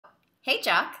Hey,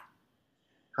 Jock.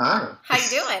 Hi. How you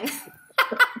doing?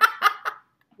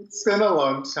 It's been a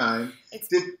long time. It's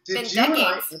Did been did you and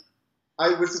decades. I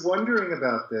was wondering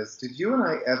about this. Did you and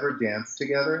I ever dance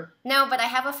together? No, but I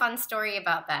have a fun story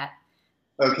about that.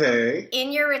 Okay.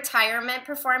 In your retirement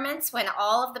performance, when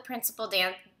all of the principal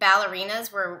dance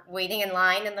ballerinas were waiting in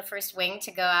line in the first wing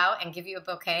to go out and give you a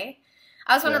bouquet,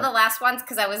 I was one of Yeah. the last ones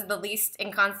because I was the least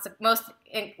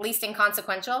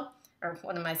inconsequential. Or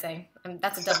what am I saying?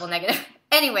 That's a double negative.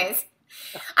 Anyways,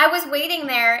 I was waiting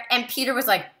there, and Peter was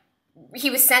like,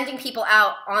 he was sending people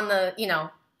out on the, he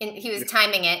was Yeah.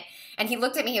 timing it, and he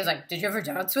looked at me. He was like, "Did you ever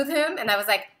dance with him?" And I was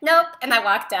like, "Nope." And I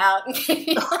walked out and gave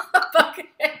you a bucket.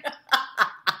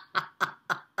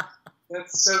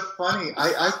 That's so funny.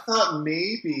 I thought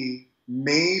maybe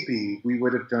we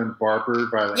would have done Barber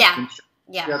Yeah, Balanchine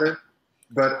yeah, together,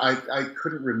 but I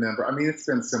couldn't remember. I mean, it's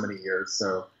been so many years,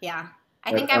 so. yeah.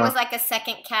 I think But, I was like a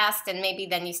second cast, and maybe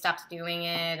then you stopped doing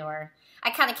it, or I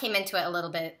kind of came into it a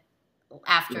little bit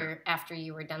yeah. after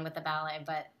you were done with the ballet.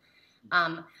 But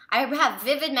I have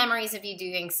vivid memories of you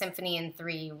doing Symphony in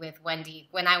 3 with Wendy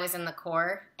when I was in the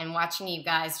corps and watching you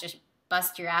guys just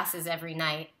bust your asses every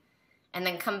night and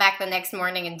then come back the next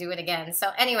morning and do it again. So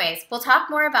anyways, we'll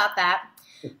talk more about that.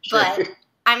 But Okay.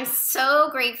 I'm so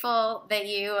grateful that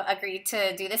you agreed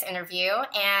to do this interview,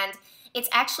 and it's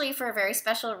actually for a very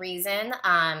special reason.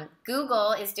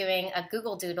 Google is doing a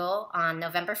Google Doodle on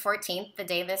November 14th, the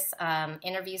day this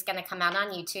interview is going to come out on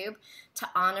YouTube, to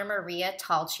honor Maria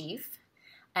Tallchief,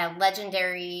 a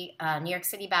legendary New York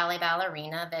City Ballet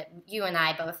ballerina that you and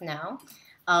I both know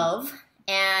of,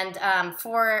 and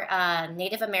for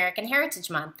Native American Heritage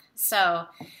Month. So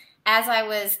as I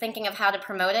was thinking of how to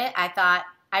promote it, I thought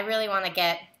I really want to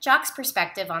get Jock's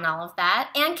perspective on all of that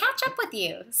and catch up with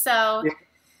you. So, Yeah,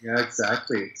 yeah,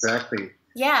 exactly.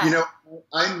 yeah. You know,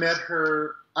 I met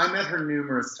her. I met her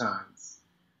numerous times,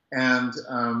 and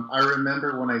I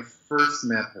remember when I first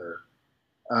met her.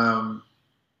 Um,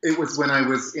 it was when I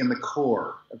was in the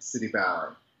corps of City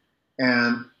Ballet,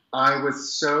 and I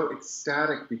was so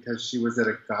ecstatic because she was at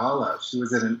a gala. She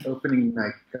was at an opening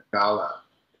night gala.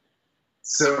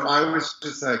 So I was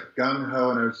just like gung ho,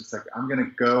 and I was just like, I'm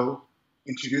gonna go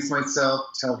introduce myself,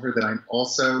 tell her that I'm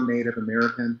also Native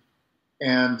American,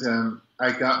 and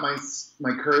I got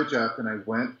my courage up, and I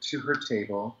went to her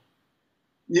table,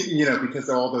 because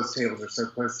all those tables are so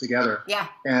close together. Yeah.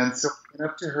 And so I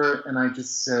went up to her, and I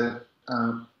just said,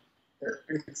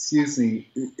 "Excuse me,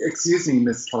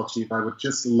 Miss Tallchief, I would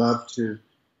just love to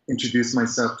introduce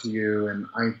myself to you, and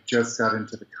I just got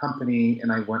into the company,"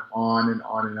 and I went on and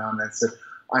on and on. And I said,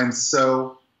 "I'm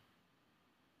so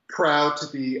proud to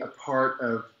be a part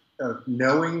of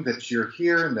knowing that you're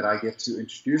here and that I get to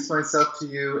introduce myself to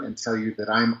you and tell you that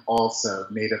I'm also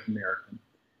Native American."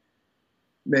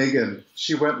 Megan,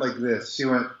 she went like this. She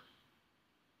went,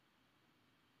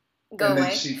 Go and then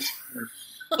away. she turned.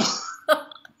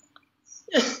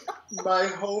 My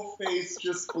whole face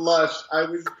just blushed. I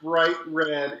was bright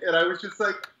red, and I was just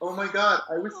like, "Oh my God,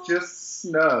 I was just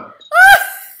snubbed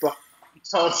by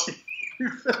Tallchief."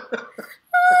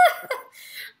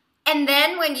 And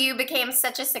then when you became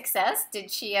such a success,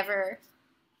 did she ever?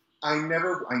 I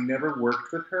never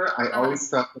worked with her. I Uh, always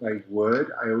thought that I would.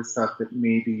 I always thought that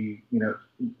maybe,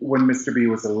 when Mr. B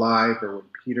was alive or when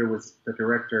Peter was the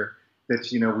director, that,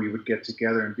 we would get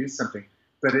together and do something.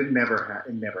 But it never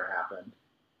happened.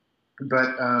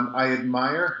 But I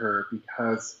admire her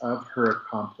because of her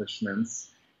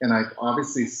accomplishments, and I've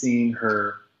obviously seen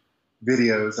her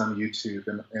videos on YouTube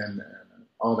and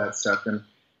all that stuff, and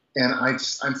I'm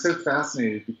so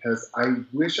fascinated because I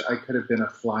wish I could have been a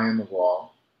fly on the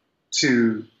wall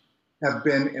to have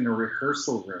been in a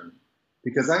rehearsal room,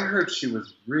 because I heard she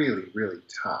was really, really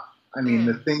tough. I mean,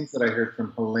 the mm, things that I heard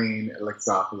from Helene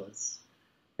Alexopoulos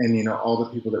and, all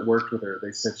the people that worked with her,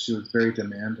 they said she was very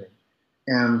demanding.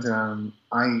 And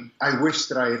I wish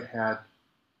that I had had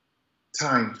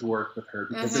time to work with her,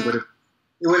 because mm-hmm. it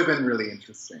would have been really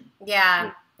interesting.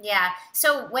 Yeah, yeah.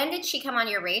 So when did she come on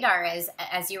your radar as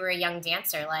you were a young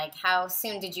dancer? Like, how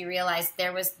soon did you realize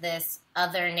there was this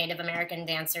other Native American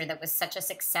dancer that was such a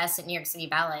success at New York City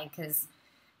Ballet? Because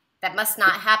that must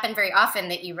not happen very often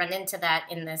that you run into that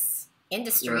in this Yeah.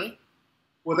 industry.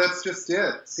 Well, that's just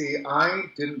it. See, I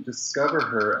didn't discover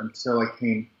her until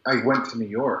I went to New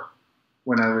York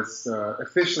when I was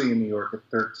officially in New York at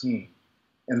 13.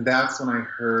 And that's when I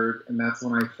heard, and that's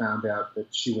when I found out that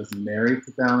she was married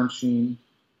to Balanchine,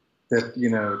 that,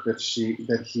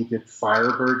 that he did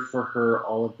Firebird for her,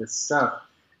 all of this stuff.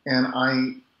 And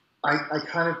I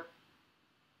kind of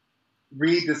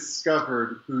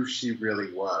rediscovered who she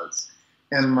really was.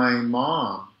 And my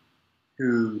mom,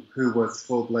 who was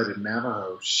full-blooded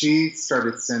Navajo, she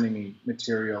started sending me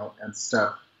material and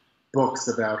stuff, books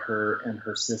about her and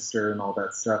her sister and all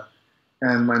that stuff.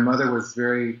 And my mother was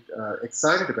very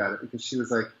excited about it because she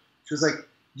was like,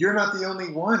 "You're not the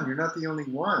only one. You're not the only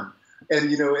one."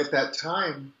 And at that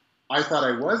time, I thought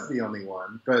I was the only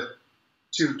one, but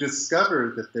to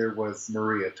discover that there was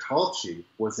Maria Tallchief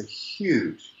was a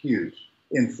huge, huge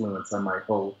influence on my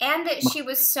whole. And that she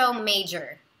was so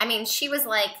major. I mean, she was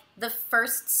like the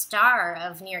first star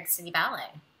of New York City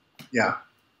Ballet. Yeah.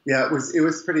 Yeah, it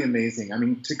was pretty amazing. I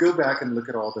mean, to go back and look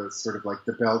at all those sort of like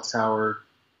the bell tower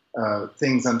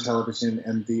things on television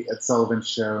and the Ed Sullivan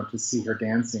Show, and to see her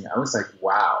dancing, I was like,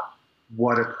 wow,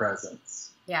 what a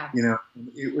presence. Yeah.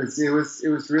 It was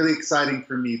really exciting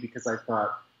for me because I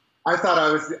thought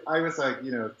I was like,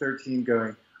 13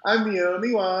 going, I'm the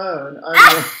only one.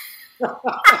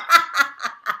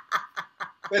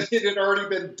 But it had already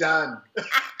been done. I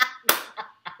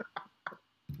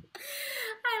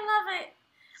love it.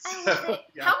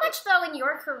 Yeah. How much, though, in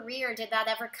your career did that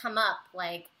ever come up?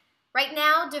 Like, right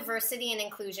now, diversity and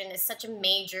inclusion is such a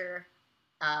major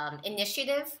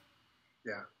initiative.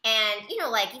 Yeah. And, even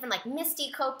like Misty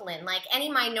Copeland, like any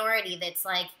minority that's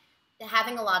like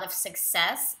having a lot of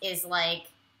success is like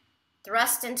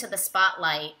thrust into the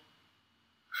spotlight.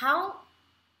 How,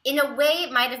 in a way,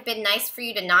 it might have been nice for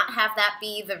you to not have that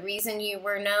be the reason you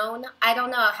were known. I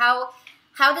don't know. How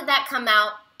did that come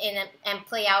out and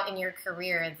play out in your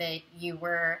career, that you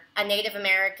were a Native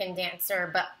American dancer,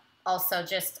 but also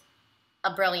just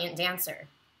a brilliant dancer?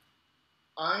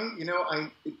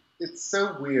 It's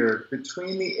so weird.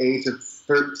 Between the age of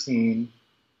 13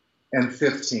 and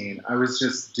 15, I was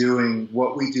just doing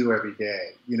what we do every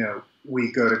day.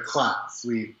 We go to class,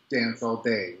 we dance all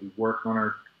day, we work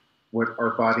on what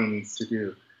our body needs to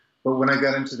do. But when I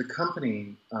got into the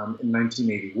company in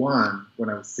 1981, when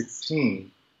I was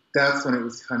 16, that's when it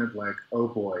was kind of like, oh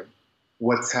boy,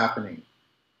 what's happening?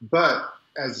 But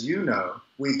as you know,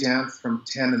 we danced from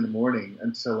 10 in the morning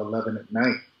until 11 at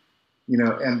night,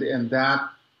 and that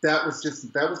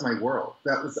was my world.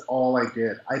 That was all I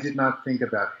did. I did not think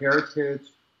about heritage.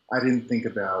 I didn't think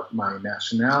about my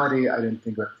nationality. I didn't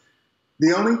think about...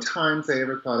 The only times I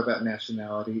ever thought about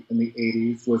nationality in the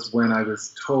 80s was when I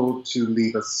was told to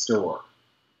leave a store.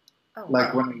 Oh,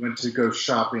 like when I went to go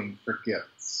shopping for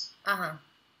gifts. Uh-huh.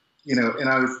 And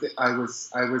I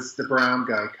was the brown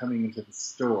guy coming into the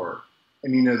store.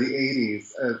 And the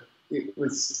 80s, it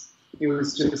was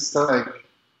just like,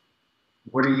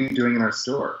 what are you doing in our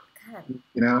store? God.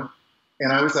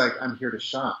 And I was like, I'm here to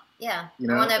shop. Yeah.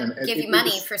 I want to give you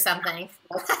money for something.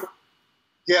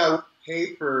 Yeah, I would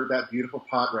pay for that beautiful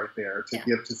pot right there to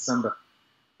give to somebody.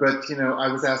 But,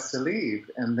 I was asked to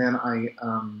leave. And then I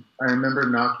remember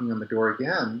knocking on the door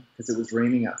again because it was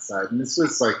raining outside. And this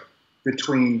was like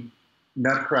between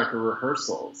Nutcracker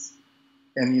rehearsals.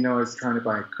 And, I was trying to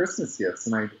buy Christmas gifts.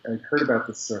 And I heard about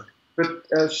this store.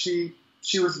 But she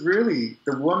was really,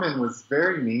 the woman was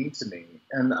very mean to me.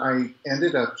 And I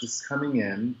ended up just coming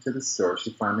in to the store.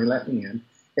 She finally let me in.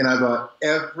 And I bought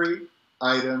every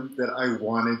item that I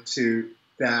wanted to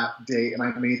that day. And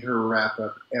I made her wrap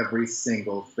up every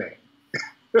single thing.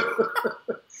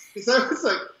 Because I was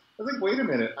like, wait a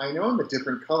minute. I know I'm a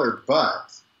different color,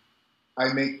 but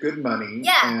I make good money.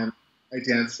 Yeah. And I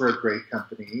dance for a great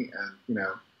company. And,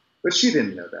 but she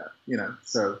didn't know that,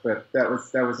 So, but that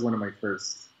was one of my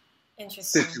first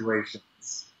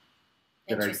situations.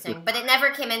 Interesting. But it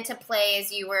never came into play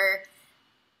as you were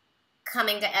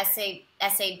coming to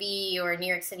SAB or New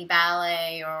York City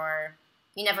Ballet, or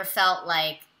you never felt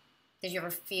like, did you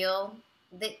ever feel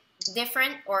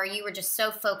different, or you were just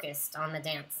so focused on the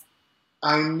dance?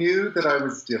 I knew that I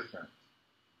was different.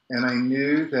 And I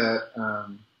knew that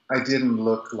I didn't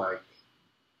look like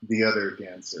the other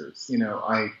dancers.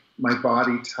 My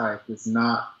body type was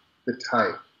not the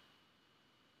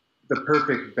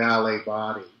perfect ballet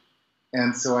body.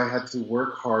 And so I had to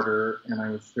work harder, and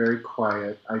I was very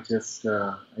quiet. I just,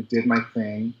 I did my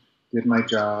thing, did my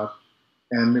job.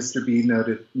 And Mr. B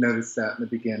noticed that in the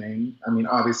beginning. I mean,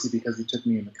 obviously because he took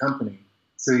me in the company.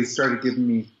 So he started giving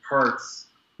me parts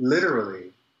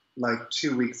literally like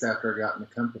 2 weeks after I got in the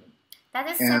company. That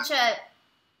is such a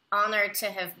honor to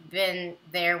have been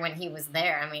there when he was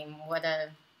there. I mean, what a...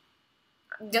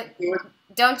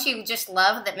 Don't you just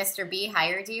love that Mr. B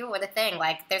hired you? What a thing.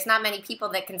 Like, there's not many people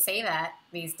that can say that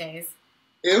these days.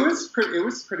 It was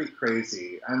pretty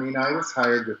crazy. I mean, I was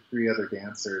hired with 3 other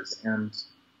dancers, and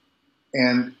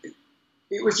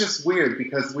it was just weird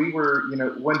because we were,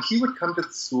 when he would come to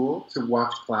the school to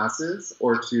watch classes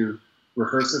or to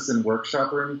rehearse us in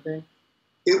workshop or anything,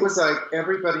 it was like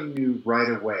everybody knew right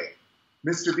away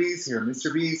Mr. B's here,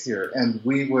 Mr. B's here. And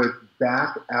we would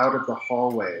back out of the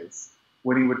hallways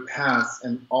when he would pass,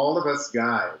 and all of us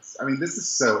guys, I mean, this is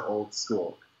so old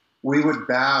school, we would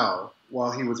bow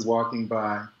while he was walking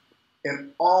by,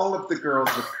 and all of the girls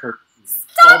would curtsy.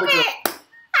 Stop all the it! girls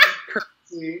would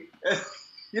curtsy.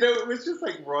 You know, it was just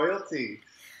like royalty.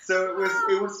 So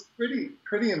it was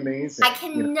pretty amazing. I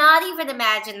cannot even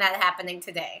imagine that happening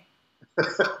today.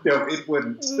 No, it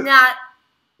wouldn't. Not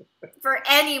for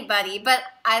anybody, but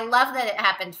I love that it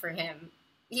happened for him.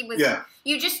 He was, I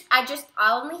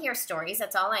only hear stories,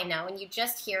 that's all I know, and you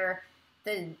just hear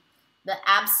the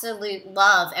absolute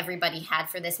love everybody had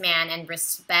for this man and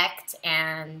respect,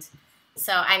 and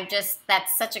so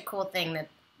that's such a cool thing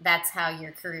that's how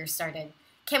your career started.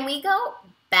 Can we go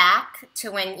back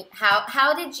to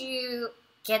how did you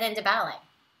get into ballet?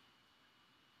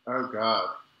 Oh God.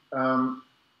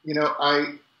 You know,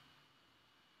 I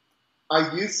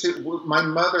used to, my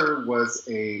mother was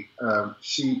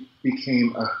she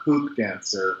became a hoop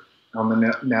dancer on the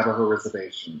Navajo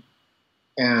reservation.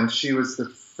 And she was the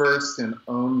first and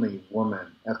only woman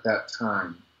at that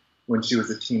time, when she was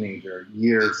a teenager,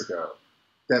 years ago,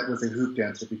 that was a hoop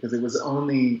dancer, because it was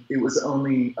only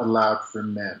allowed for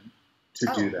men to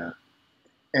do that.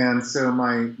 And so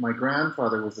my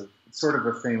grandfather was a sort of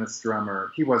a famous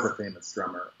drummer. He was a famous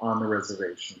drummer on the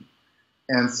reservation.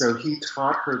 And so he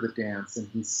taught her the dance, and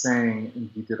he sang, and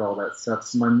he did all that stuff.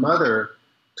 So my mother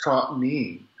taught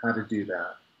me how to do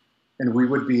that. And we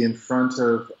would be in front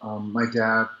of my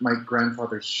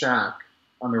grandfather's shack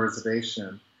on the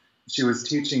reservation. She was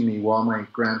teaching me while my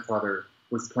grandfather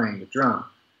was playing the drum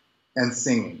and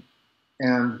singing.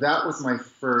 And that was my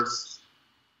first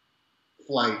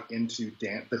flight into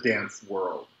the dance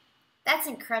world. That's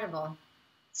incredible.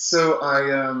 So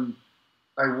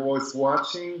I was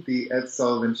watching the Ed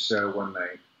Sullivan Show one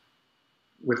night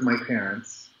with my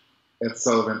parents. Ed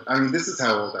Sullivan. I mean, this is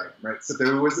how old I am, right? So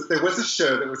there was a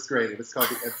show that was great. It was called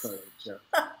the Ed Sullivan Show,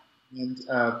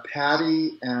 and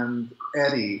Patty and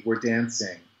Eddie were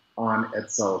dancing on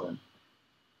Ed Sullivan,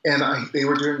 and they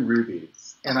were doing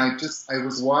rubies, and I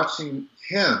was watching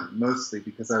him mostly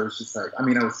because I was just like, I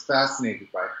mean, I was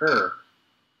fascinated by her.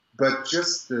 But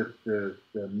just the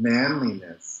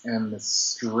manliness and the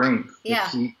strength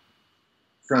that he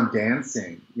from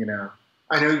dancing, you know.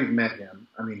 I know you've met him.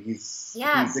 I mean, he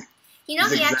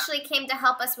actually came to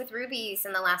help us with rubies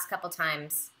in the last couple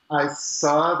times. I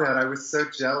saw that. I was so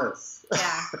jealous.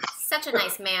 Yeah, such a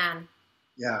nice man.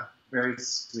 Yeah, very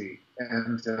sweet.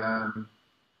 And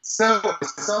so I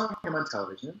saw him on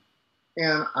television,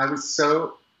 and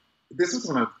this was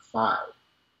when I was 5.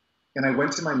 And I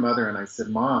went to my mother and I said,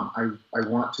 Mom, I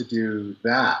want to do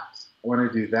that. I want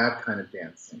to do that kind of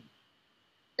dancing.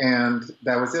 And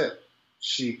that was it.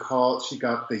 She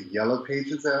got the yellow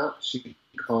pages out. She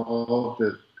called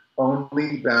the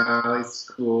only ballet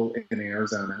school in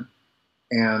Arizona.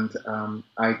 And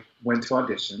I went to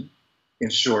audition in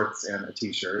shorts and a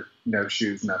t-shirt, no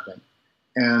shoes, nothing.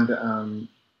 And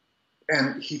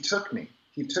he took me.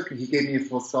 He gave me a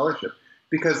full scholarship.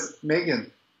 Because,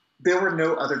 Megan, there were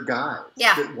no other guys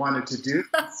that wanted to do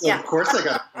this. So of course I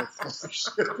got a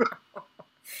scholarship.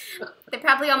 They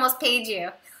probably almost paid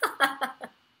you.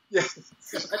 Yes,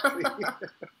 exactly.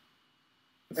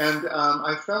 And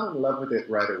I fell in love with it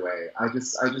right away. I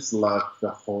just loved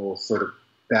the whole sort of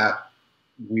that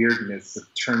weirdness of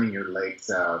turning your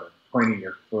legs out and pointing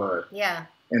your foot. Yeah.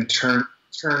 And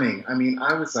turning. I mean,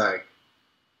 I was like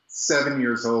 7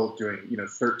 years old doing,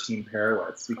 13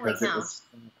 pirouettes because it was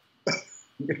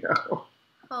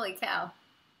Holy cow.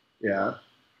 Yeah.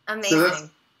 Amazing. So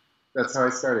that's how I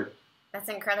started. That's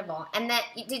incredible. And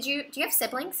do you have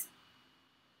siblings?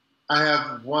 I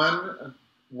have one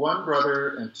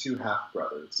brother and 2 half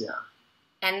brothers, yeah.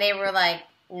 And they were like,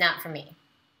 not for me,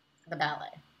 the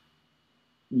ballet.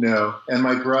 No. And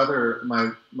my brother,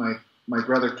 my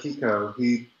brother Kiko,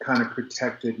 he kind of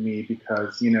protected me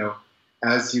because,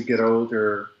 as you get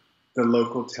older, the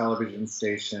local television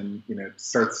station,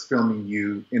 starts filming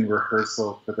you in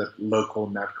rehearsal for the local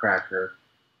Nutcracker.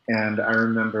 And I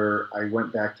remember I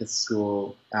went back to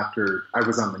school after I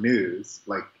was on the news,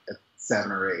 like at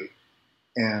 7 or 8,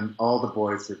 and all the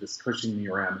boys were just pushing me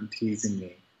around and teasing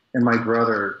me. And my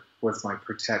brother was my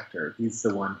protector. He's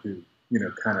the one who,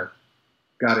 kind of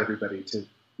got everybody to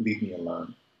leave me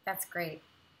alone. That's great.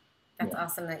 That's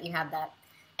awesome that you had that.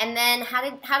 And then how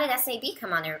did SAB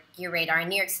come on your radar in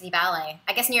New York City Ballet?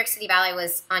 I guess New York City Ballet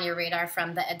was on your radar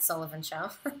from the Ed Sullivan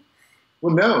Show.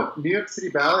 Well, no, New York City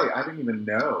Ballet, I didn't even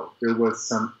know there was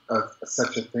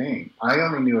such a thing. I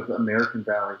only knew of American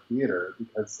Ballet Theater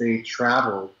because they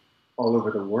traveled all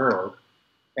over the world.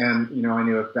 And, I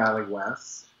knew of Ballet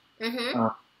West Mm-hmm.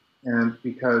 And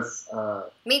because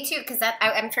Me too, because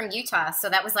I'm from Utah, so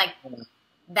that was like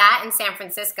that in San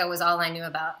Francisco was all I knew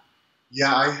about.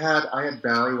 yeah, I had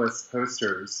Ballet West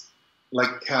posters,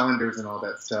 like calendars and all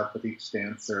that stuff with each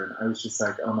dancer, and I was just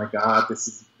like, oh my God,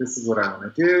 this is what I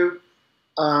want to do.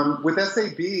 With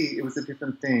SAB, it was a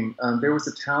different thing. There was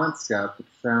a talent scout that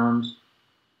found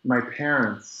my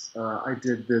parents. I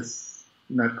did this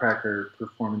Nutcracker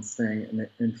performance thing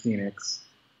in Phoenix,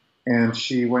 and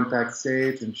she went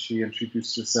backstage and she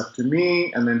introduced herself to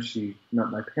me, and then she met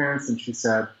my parents, and she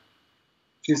said,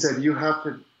 you have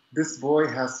to, this boy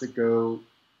has to go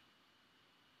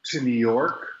to New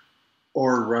York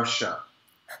or Russia.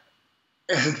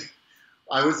 And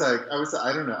I don't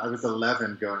know, I was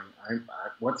 11 going,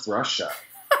 what's Russia?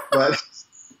 But,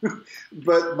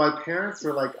 but my parents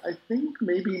were like, I think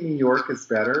maybe New York is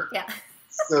better. Yeah.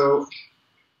 So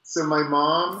my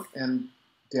mom and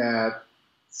dad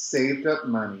saved up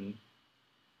money,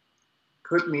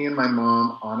 put me and my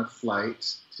mom on a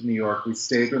flight to New York. We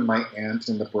stayed with my aunt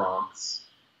in the Bronx,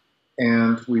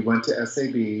 and we went to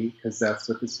SAB because that's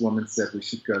what this woman said we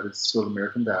should go to the School of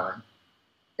American Ballet.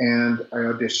 And I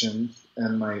auditioned,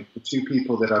 and the two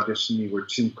people that auditioned me were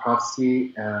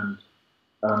Chimkovsky and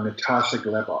Natasha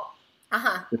Glebov,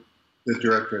 the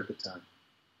director at the time.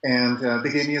 And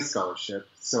they gave me a scholarship,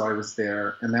 so I was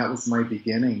there, and that was my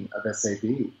beginning of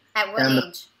SAB. At what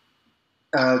age?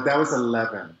 That was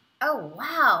 11. Oh,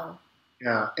 wow.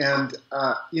 Yeah, and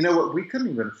you know what? We couldn't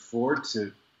even afford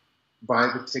to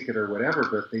buy the ticket or whatever,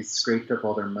 but they scraped up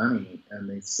all their money, and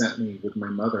they sent me with my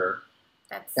mother.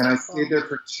 That's and so I cool. stayed there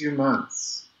for 2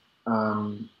 months,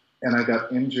 and I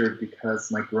got injured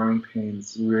because my growing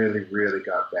pains really, really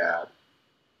got bad.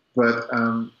 But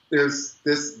there's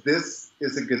this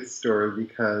is a good story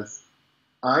because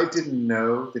I didn't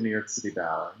know the New York City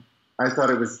Ballet. I thought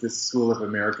it was the School of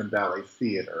American Ballet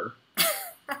Theater.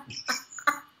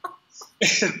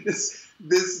 And this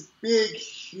big,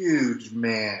 huge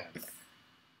man,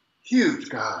 huge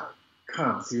guy,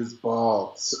 comes. He was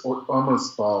bald,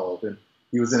 almost bald, and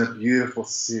he was in a beautiful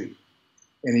suit.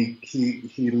 And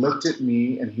he looked at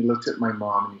me and he looked at my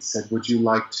mom and he said, would you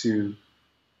like to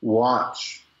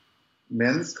watch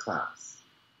men's class?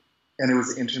 And it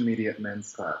was intermediate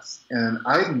men's class. And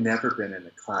I'd never been in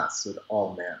a class with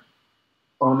all men,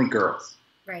 only girls.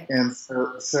 Right. And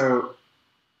so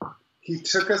he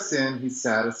took us in, he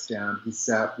sat us down, he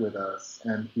sat with us,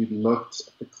 and he looked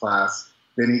at the class.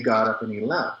 Then he got up and he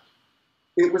left.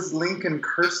 It was Lincoln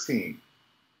Kirstein.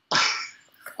 I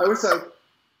was like,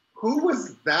 who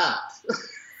was that?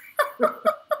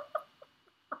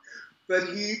 But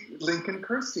Lincoln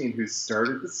Kirstein, who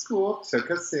started the school,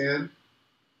 took us in,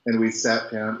 and we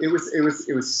sat down. It was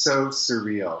so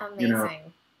surreal. Amazing. You know,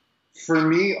 for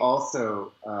me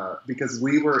also, because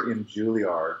we were in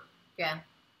Juilliard. Yeah.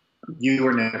 You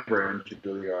were never in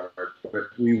Juilliard,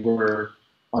 but we were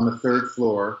on the 3rd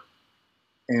floor,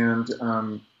 and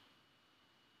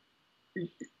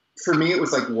for me, it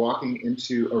was like walking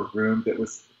into a room that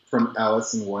was from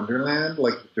Alice in Wonderland.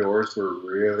 Like the doors were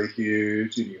really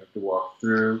huge, and you have to walk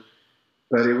through.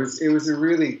 But it was a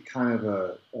really kind of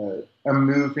a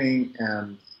moving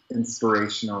and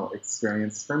inspirational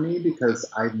experience for me because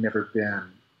I'd never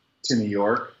been to New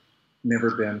York,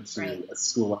 never been to a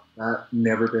school like that,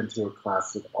 never been to a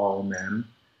class with all men.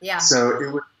 Yeah.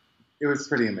 So it was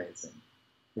pretty amazing.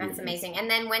 That's amazing. And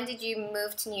then when did you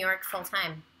move to New York full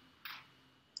time?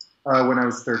 When I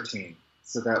was 13.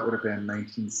 So that would have been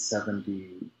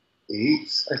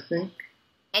 1978, I think.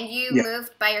 And you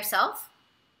moved by yourself?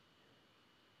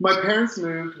 My parents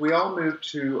moved. We all moved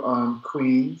to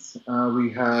Queens.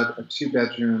 We had a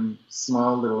 2-bedroom,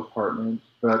 small little apartment,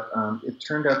 but it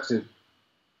turned out to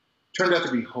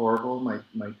be horrible. My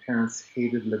parents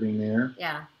hated living there.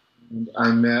 Yeah. And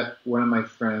I met one of my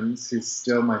friends, who's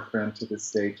still my friend to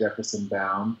this day, Jefferson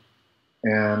Baum,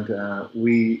 and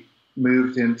we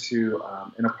moved into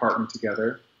an apartment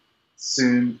together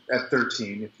soon at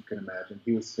 13, if you can imagine.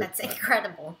 He was 15. That's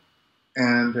incredible.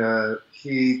 And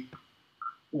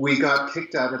we got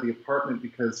kicked out of the apartment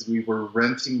because we were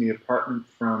renting the apartment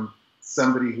from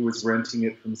somebody who was renting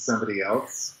it from somebody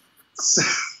else. So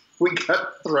we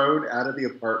got thrown out of the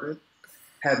apartment,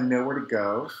 had nowhere to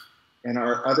go, and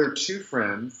our other 2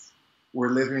 friends were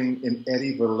living in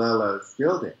Eddie Villela's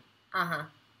building. Uh-huh.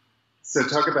 So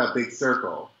talk about big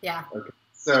circle. Yeah. Okay.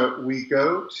 So we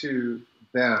go to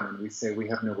them and we say, we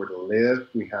have nowhere to live.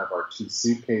 We have our 2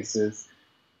 suitcases.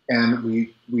 And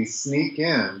we sneak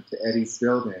in to Eddie's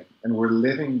building, and we're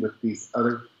living with these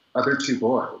other 2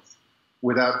 boys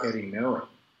without Eddie knowing.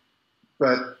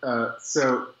 But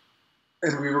so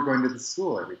and we were going to the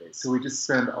school every day. So we just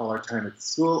spent all our time at the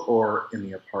school or in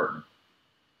the apartment.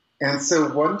 And so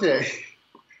one day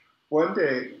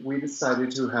we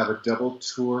decided to have a double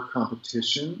tour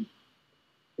competition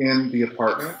in the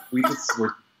apartment. We just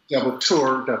were double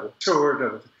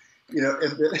tour, you know,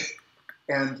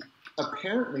 and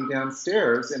apparently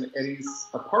downstairs in Eddie's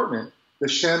apartment, the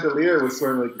chandelier was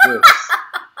going like this.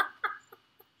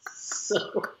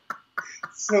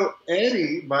 So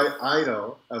Eddie, my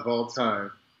idol of all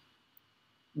time,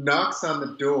 knocks on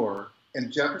the door,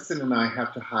 and Jefferson and I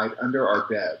have to hide under our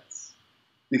beds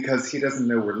because he doesn't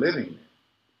know we're living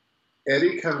there.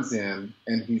 Eddie comes in,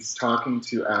 and he's talking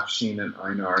to Afshin and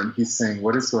Einar, and he's saying,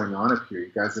 what is going on up here?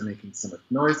 You guys are making so much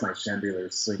noise. My chandelier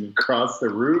is swinging across the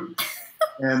room.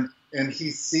 And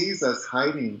he sees us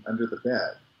hiding under the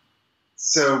bed.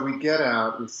 So we get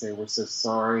out, we say, we're so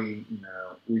sorry, you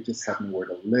know, we just have nowhere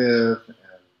to live, and,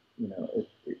 you know,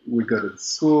 we go to the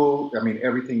school. I mean,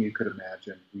 everything you could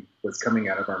imagine was coming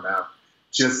out of our mouth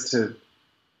just to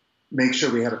make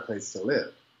sure we had a place to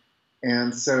live.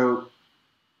 And so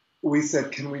we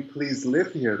said, can we please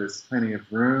live here? There's plenty of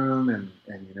room, and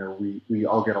you know, we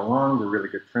all get along, we're really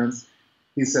good friends.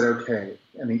 He said, okay,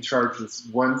 and he charged us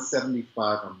 $175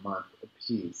 a month a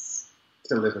piece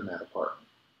to live in that apartment.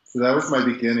 So that was my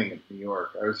beginning in New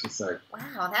York. I was just like,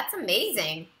 wow, that's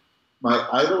amazing. My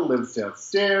idol lives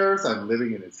downstairs. I'm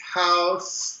living in his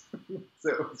house. So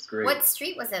it was great. What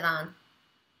street was it on?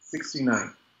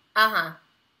 69. Uh-huh.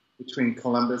 Between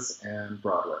Columbus and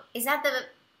Broadway. Is that the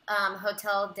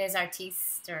Hotel des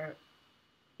Artistes? Or?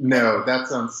 No,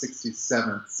 that's on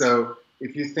 67th. So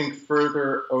if you think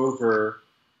further over,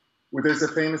 well, there's a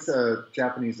famous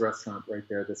Japanese restaurant right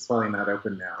there that's probably not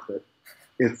open now, but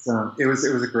it was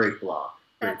a great block.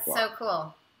 That's so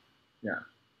cool. Yeah.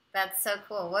 That's so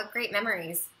cool. What great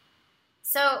memories.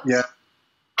 So yeah.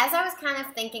 As I was kind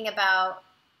of thinking about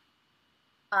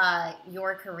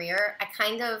your career, I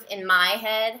kind of, in my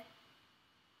head,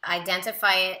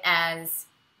 identify it as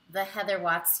the Heather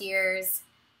Watts years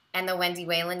and the Wendy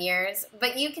Whelan years.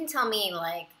 But you can tell me,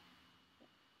 like,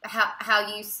 how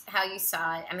you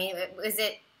saw it. I mean, was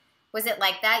it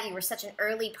like that? You were such an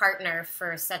early partner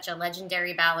for such a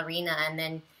legendary ballerina, and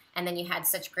then you had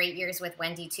such great years with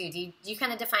Wendy too. Do you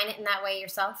kind of define it in that way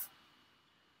yourself?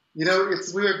 You know,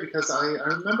 it's weird because I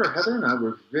remember Heather and I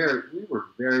were very,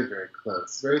 very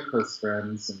close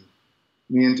friends, and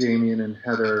me and Damien and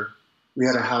Heather, we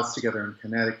had a house together in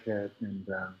Connecticut, and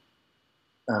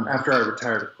after I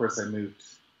retired, of course, I moved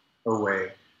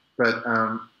away. But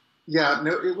yeah,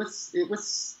 no, it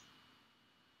was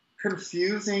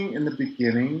confusing in the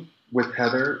beginning with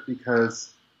Heather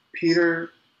because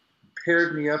Peter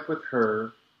paired me up with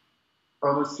her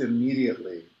almost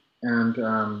immediately,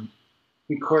 and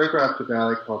he choreographed a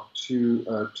ballet called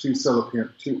Concerto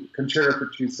for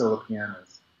Two Solo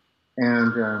Pianos,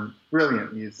 and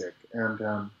brilliant music.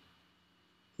 And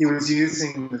he was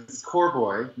using this core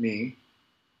boy, me,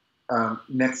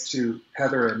 next to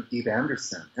Heather and Eve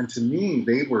Anderson, and to me,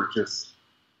 they were just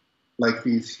like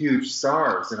these huge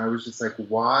stars, and I was just like,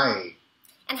 why?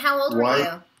 And how old were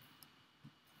you?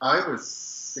 I was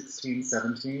 16,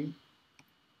 17,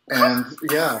 and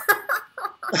yeah.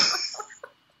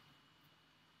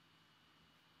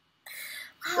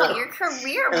 Wow, your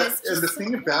career was just... And the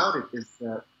thing about it is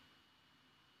that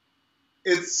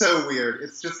it's so weird.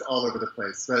 It's just all over the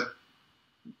place. But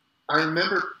I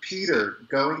remember Peter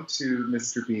going to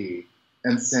Mr. B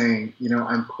and saying, you know,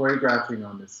 I'm choreographing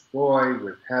on this boy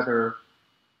with Heather.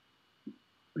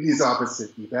 He's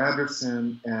opposite Eve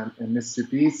Anderson. And Mr.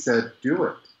 B said, do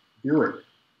it.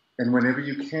 And whenever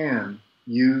you can,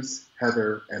 use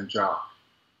Heather and Jock.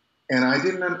 And I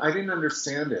didn't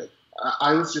understand it.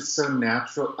 I was just so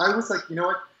natural. I was like, you know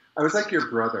what? I was like your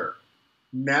brother.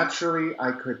 Naturally,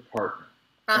 I could partner,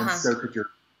 and so could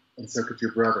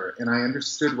your brother. And I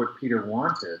understood what Peter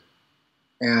wanted,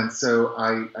 and so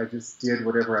I just did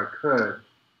whatever I could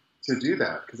to do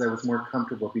that because I was more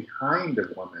comfortable behind a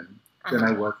woman than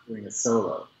I was doing a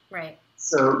solo. Right.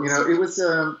 So you know, it was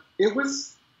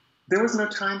there was no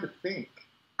time to think.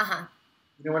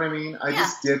 You know what I mean? I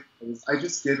just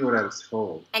did what I was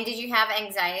told. And did you have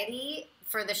anxiety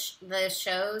for the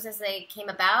shows as they came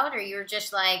about, or you were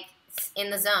just like in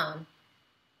the zone?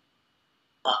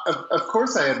 Of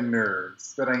course I had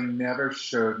nerves, but I never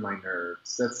showed my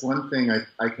nerves. That's one thing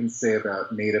I can say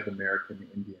about Native American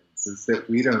Indians is that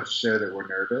we don't show that we're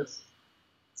nervous.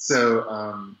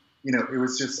 So, you know, it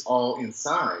was just all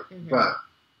inside. Mm-hmm. But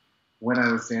when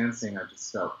I was dancing, I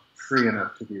just felt free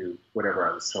enough to do whatever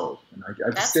I was told, and I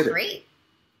just did it. That's great.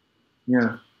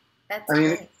 Yeah, That's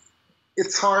great.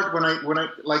 it's hard when I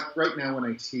like right now when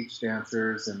I teach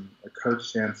dancers and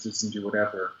coach dancers and do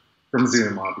whatever from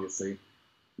Zoom, obviously.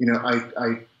 You know,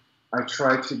 I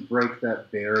try to break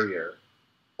that barrier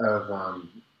of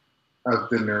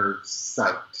the nerve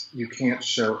sight. You can't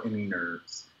show any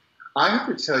nerves. I have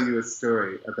to tell you a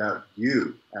story about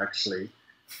you, actually.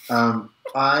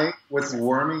 I was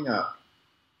warming up,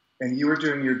 and you were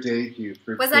doing your debut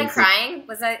for. Was I crying?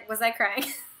 Was I crying?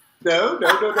 No,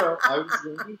 no, no, no. I was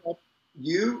warming up.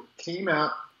 You came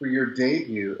out for your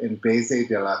debut in Baiser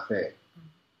de la Fée.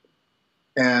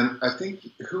 And I think,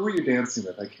 who were you dancing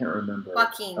with? I can't remember.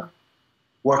 Joaquin.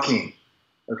 Joaquin.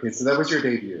 Okay, so that was your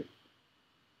debut.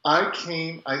 I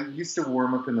used to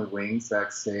warm up in the wings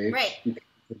backstage. Right. You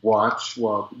could watch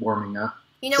while warming up.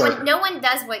 You know, so when no one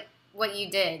does what you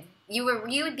did, you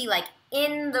would be like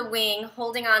in the wing,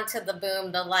 holding on to the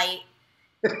boom, the light.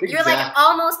 Exactly. You're like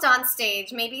almost on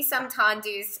stage. Maybe some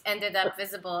tondus ended up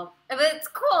visible. But it's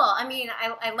cool. I mean,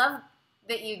 I love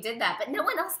that you did that. But no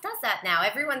one else does that now.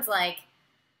 Everyone's like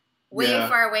way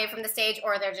far away from the stage,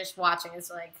 or they're just watching. It's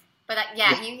like, but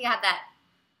yeah, you had that.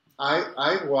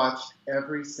 I watched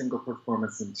every single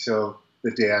performance until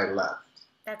the day I left.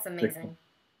 That's amazing.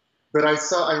 But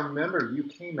I remember you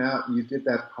came out and you did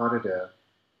that pas de deux,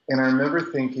 and I remember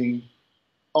thinking,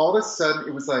 all of a sudden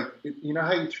it was like, you know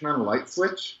how you turn on a light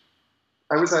switch?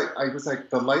 I was like,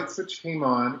 the light switch came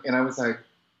on, and I was like,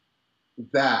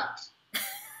 that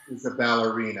is a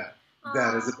ballerina.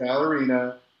 That is a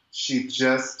ballerina. She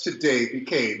just today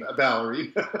became a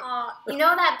ballerina. You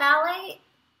know, that ballet,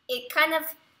 it kind of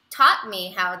taught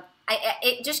me how,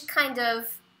 it just kind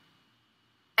of,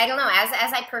 I don't know,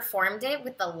 as I performed it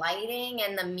with the lighting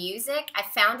and the music, I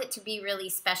found it to be really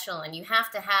special, and you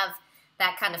have to have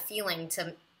that kind of feeling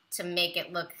to make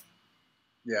it look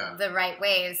the right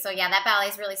way. So yeah, that ballet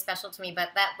is really special to me, but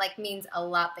that like means a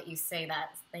lot that you say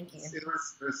that. Thank you.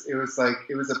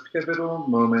 It was a pivotal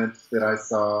moment that I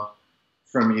saw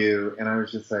from you, and I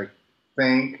was just like,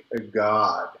 thank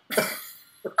God.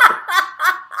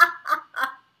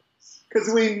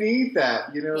 Because we need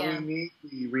that, you know, we need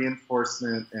the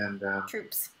reinforcement and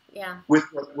troops, yeah. With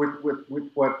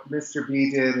what Mr.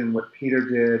 B did and what Peter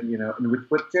did, you know, and with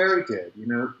what Jerry did, you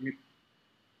know,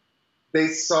 they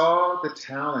saw the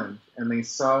talent and they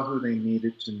saw who they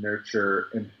needed to nurture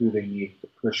and who they needed to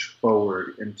push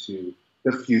forward into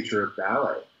the future of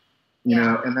ballet, you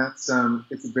know, and that's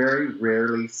it's very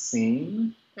rarely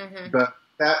seen, but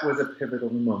that was a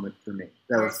pivotal moment for me.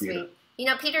 That was beautiful. Sweet. You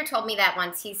know, Peter told me that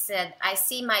once. He said, I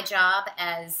see my job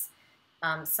as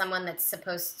someone that's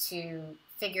supposed to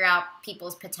figure out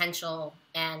people's potential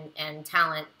and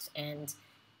talent and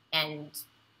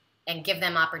give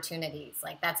them opportunities.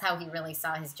 Like, that's how he really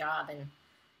saw his job.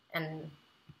 And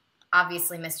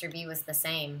obviously Mr. B was the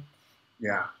same.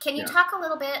 Yeah. Can you talk a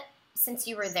little bit, since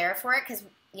you were there for it? Because,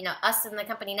 you know, us in the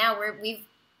company now, we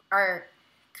are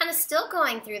kind of still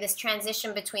going through this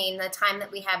transition between the time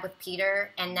that we had with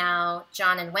Peter and now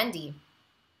John and Wendy.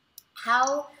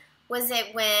 How was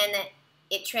it when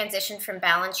it transitioned from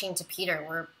Balanchine to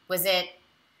Peter? Was it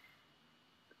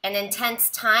an intense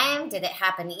time? Did it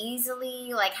happen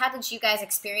easily? Like, how did you guys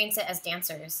experience it as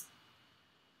dancers?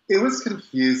 It was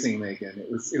confusing, Megan.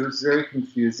 It was very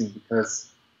confusing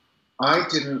because I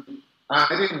didn't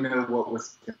know what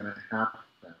was going to happen.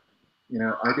 You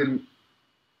know, I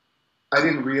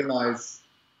didn't realize,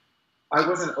 I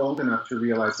wasn't old enough to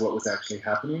realize what was actually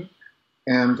happening.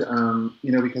 And,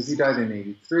 you know, because he died in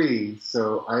 '83,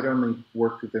 so I'd only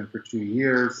worked with him for 2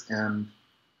 years, and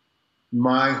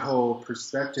my whole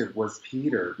perspective was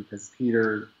Peter, because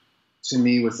Peter, to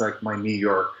me, was like my New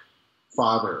York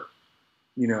father,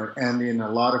 you know, and in a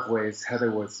lot of ways,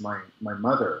 Heather was my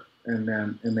mother. And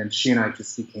then she and I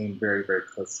just became very, very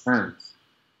close friends.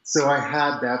 So I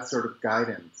had that sort of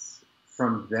guidance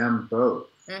from them both,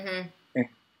 and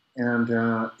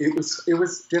it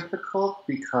was difficult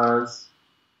because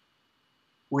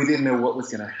we didn't know what was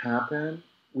going to happen.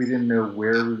 We didn't know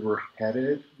where we were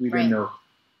headed. We didn't know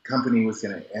the company was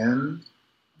going to end.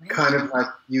 Kind of like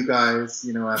you guys,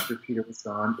 you know, after Peter was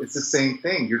gone, it's the same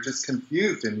thing. You're just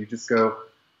confused, and you just go,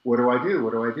 "What do I do?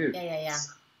 What do I do?" Yeah.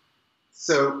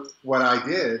 So what I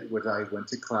did was I went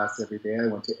to class every day. I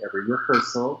went to every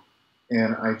rehearsal.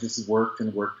 And I just worked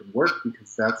and worked and worked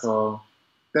because that's all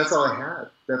I had.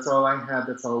 That's all I had.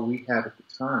 That's all we had at the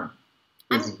time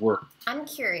was work. I'm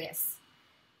curious.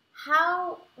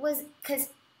 Because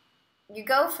you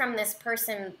go from this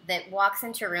person that walks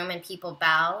into a room and people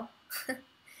bow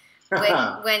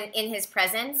when in his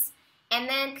presence, and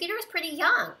then Peter was pretty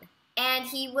young. And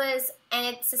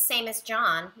it's the same as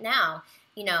John now,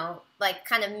 you know, like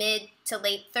kind of mid to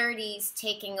late 30s,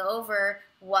 taking over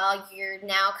while you're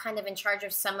now kind of in charge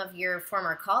of some of your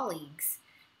former colleagues.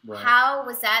 Right. How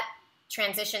was that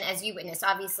transition as you witnessed?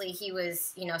 Obviously, he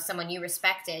was, someone you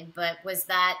respected, but was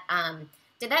that,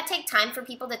 did that take time for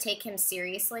people to take him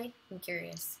seriously? I'm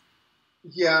curious.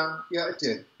 Yeah, it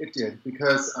did. It did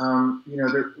because,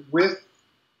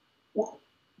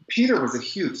 Peter was a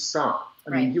huge star. I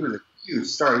mean, he was a huge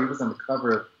star. He was on the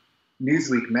cover of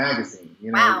Newsweek magazine,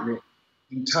 Wow.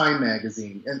 in Time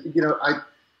magazine, and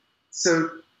so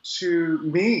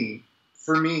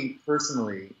for me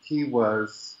personally, he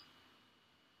was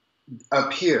a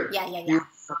peer. Yeah. He was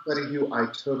somebody who I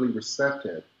totally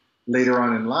respected. Later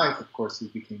on in life, of course, we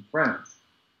became friends.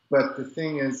 But the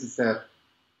thing is that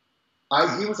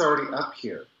he was already up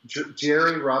here.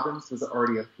 Jerry Robbins was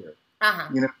already up here.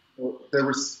 Uh-huh. The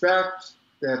respect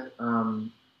that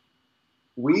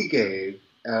we gave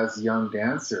as young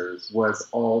dancers was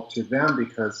all to them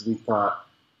because we thought,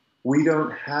 we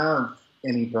don't have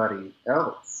anybody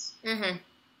else. Mm-hmm.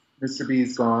 Mr.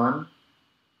 B's gone.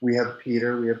 We have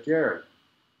Peter. We have Jerry.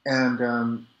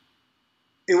 And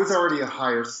it was already a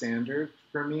higher standard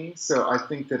for me. So I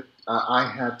think that I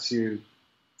had to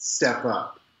step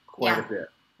up quite a bit.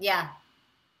 Yeah.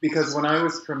 Because when I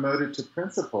was promoted to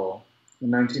principal in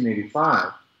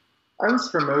 1985, I was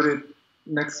promoted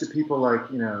next to people like,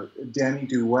 Danny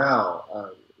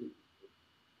Duell,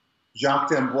 Jacques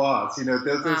D'Amboise,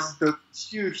 those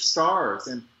huge stars,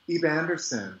 and Eve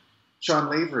Anderson, Sean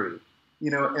Lavery,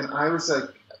 and I was like,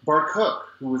 Bart Cook,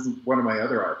 who was one of my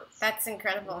other idols. That's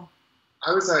incredible.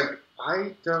 I was like,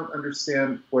 I don't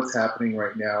understand what's happening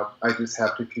right now. I just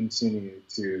have to continue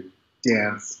to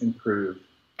dance, improve,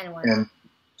 and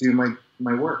do my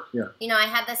work. Yeah. I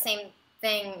had the same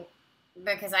thing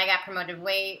because I got promoted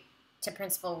to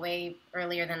principal way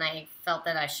earlier than I felt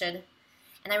that I should.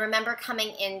 And I remember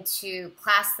coming into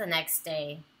class the next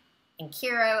day, and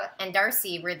Kira and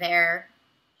Darcy were there,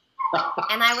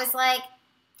 and I was like,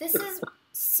 this is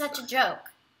such a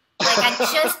joke. Like,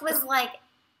 I just was like,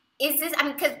 is this,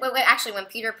 because actually when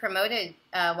Peter promoted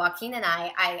Joaquin and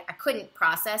I couldn't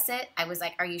process it. I was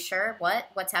like, are you sure?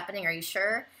 What's happening? Are you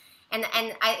sure? And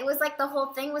it was like the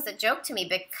whole thing was a joke to me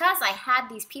because I had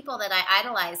these people that I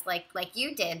idolized like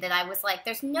you did, that I was like,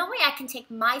 there's no way I can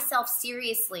take myself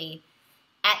seriously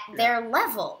at their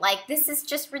level. Like, this is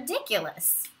just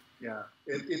ridiculous. Yeah,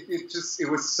 it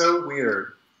was so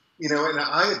weird. And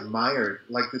I admired,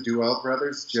 like, the Duell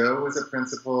brothers. Joe was a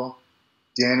principal.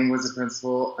 Danny was a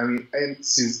principal. I mean, and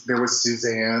there was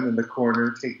Suzanne in the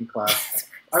corner taking class.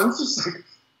 I was just like,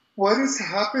 what is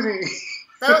happening?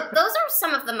 Those are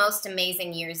some of the most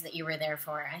amazing years that you were there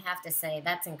for. I have to say,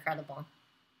 that's incredible.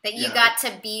 That you got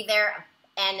to be there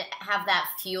and have that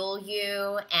fuel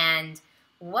you, and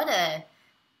what a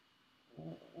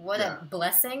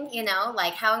blessing,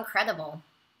 like, how incredible.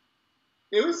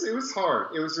 It was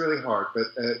hard. It was really hard, but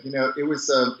it was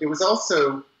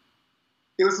also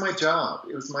my job.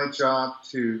 It was my job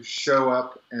to show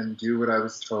up and do what I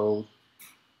was told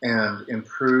and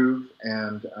improve.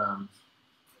 And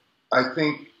I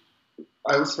think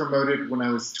I was promoted when I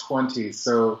was 20.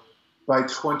 So by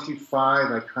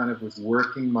 25, I kind of was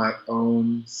working my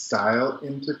own style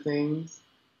into things.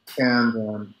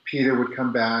 And Peter would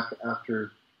come back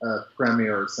after a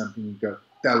premiere or something and go,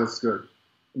 that was good.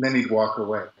 And then he'd walk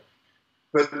away.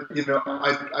 But,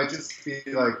 I just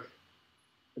feel like,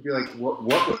 I'd be like, what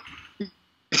was I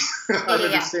don't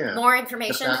understand. More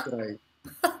information? The fact that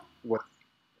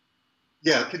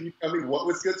can you tell me what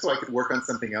was good so I could work on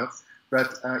something else?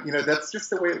 But, that's just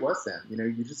the way it was then.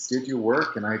 You just did your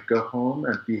work, and I'd go home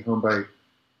and be home by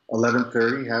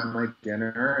 11:30, have my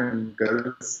dinner, and go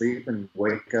to sleep and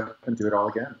wake up and do it all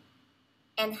again.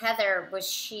 And Heather, was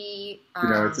she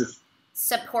it's just,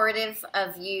 supportive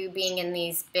of you being in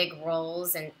these big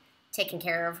roles and taking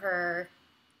care of her?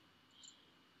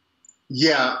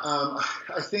 Yeah,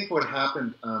 I think what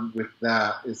happened with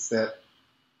that is that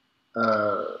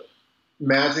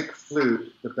Magic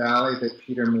Flute, the ballet that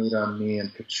Peter made on me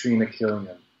and Katrina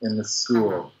Killian in the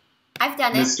school. I've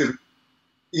done it.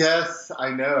 Yes,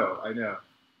 I know.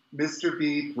 Mr.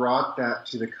 B brought that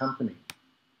to the company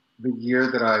the year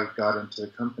that I got into the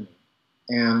company.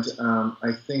 And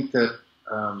I think that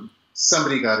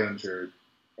somebody got injured,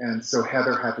 and so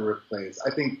Heather had to replace.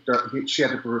 I think she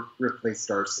had to replace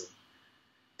Darcy.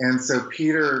 And so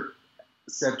Peter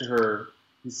said to her,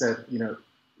 he said,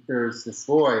 there's this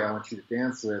boy I want you to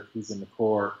dance with. He's in the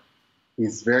corps.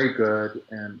 He's very good.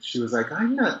 And she was like,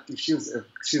 she was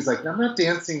like, I'm not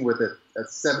dancing with a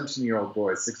 17-year-old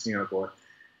boy, 16-year-old boy.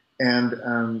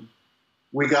 And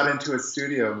we got into a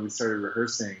studio and we started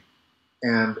rehearsing.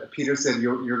 And Peter said,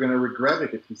 you're going to regret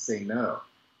it if you say no.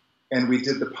 And we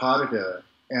did the pas de deux.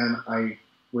 and I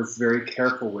was very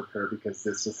careful with her because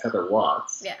this was Heather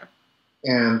Watts. Yeah.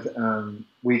 And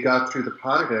we got through the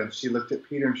pas de deux, and she looked at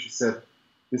Peter and she said,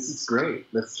 "This is great.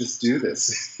 Let's just do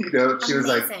this." You know, she was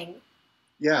like,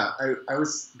 "Yeah." I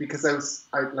was, because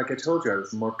like I told you, I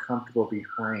was more comfortable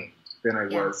behind than I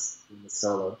was in the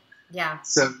solo. Yeah.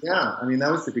 So yeah, I mean,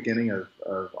 that was the beginning of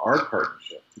our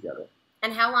partnership together.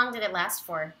 And how long did it last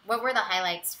for? What were the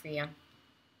highlights for you?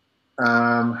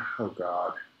 Oh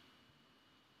God,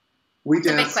 we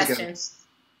danced together.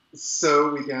 So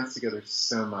we danced together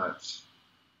so much.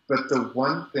 But the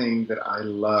one thing that I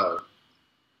love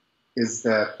is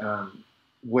that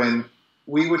when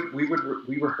we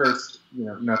rehearsed, you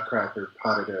know, Nutcracker,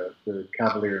 pas de deux, the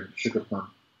Cavalier, and Sugar Plum,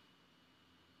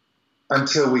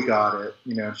 until we got it.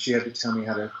 You know, she had to tell me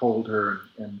how to hold her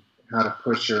and how to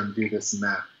push her and do this and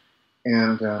that.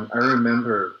 And I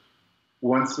remember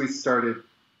once we started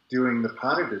doing the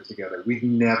pas de deux together, we'd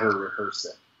never rehearse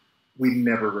it. We'd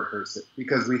never rehearse it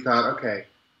because we thought, okay,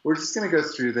 we're just going to go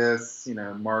through this, you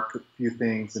know, mark a few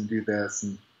things and do this,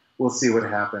 and we'll see what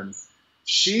happens.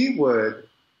 She would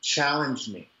challenge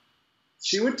me.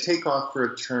 She would take off for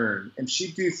a turn, and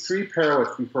she'd do 3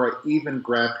 pirouettes before I even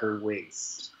grabbed her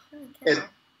waist. Okay.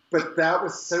 But that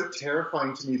was so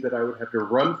terrifying to me that I would have to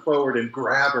run forward and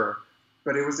grab her.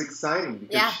 But it was exciting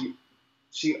because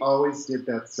she always did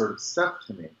that sort of stuff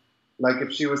to me. Like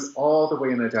if she was all the way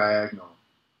in a diagonal,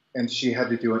 and she had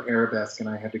to do an arabesque, and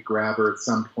I had to grab her at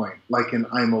some point, like in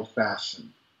I'm Old Fashioned.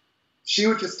 She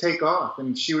would just take off,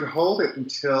 and she would hold it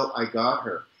until I got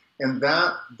her. And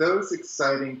those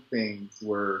exciting things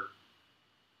were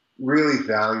really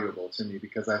valuable to me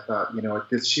because I thought, you know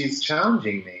what, she's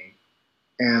challenging me,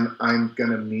 and I'm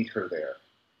going to meet her there.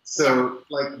 So,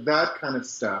 like that kind of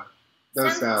stuff,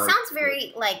 those values. Sounds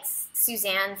very like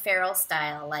Suzanne Farrell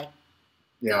style, like,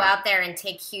 go out there and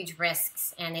take huge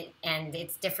risks, and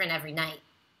it's different every night.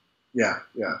 Yeah.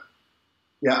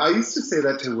 I used to say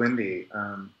that to Wendy.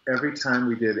 Every time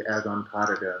we did Agon Pas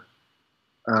de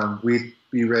Deux, we'd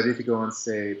be ready to go on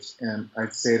stage, and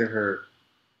I'd say to her,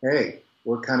 "Hey,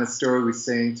 what kind of story are we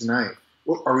saying tonight?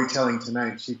 What are we telling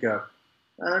tonight?" She'd go,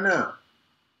 "I don't know."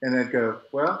 And I'd go,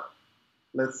 "Well,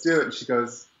 let's do it." And she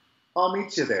goes, "I'll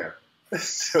meet you there."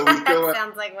 So we'd go. That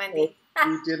sounds like Wendy.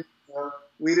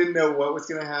 We didn't know what was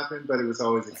going to happen, but it was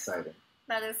always exciting.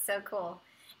 That is so cool.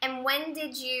 And when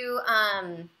did you,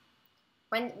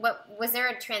 was there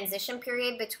a transition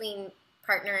period between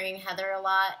partnering Heather a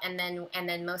lot and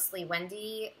then mostly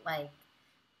Wendy? Like,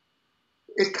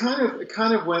 it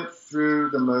kind of went through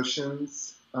the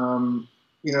motions. You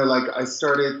know, like I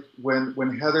started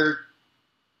when Heather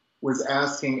was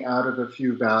asking out of a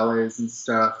few ballets and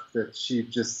stuff that she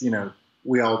just, you know,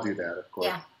 we all do that, of course.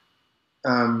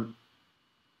 Yeah.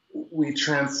 We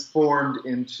transformed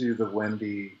into the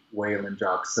Wendy, Whelan,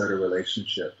 Jock Soto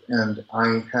relationship. And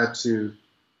I had to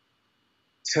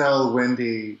tell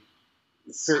Wendy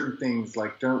certain things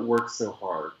like, don't work so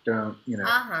hard. Don't, you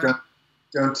know,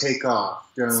 don't take off.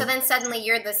 Don't. So then suddenly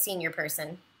you're the senior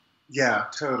person. Yeah,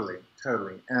 totally.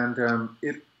 And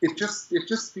it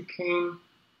just became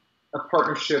a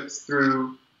partnership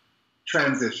through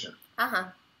transition.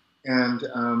 And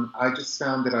I just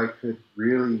found that I could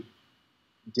really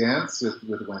dance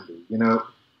with Wendy. You know,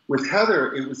 with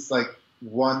Heather, it was like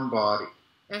one body.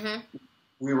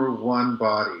 We were one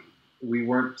body. We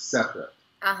weren't separate.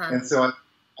 And so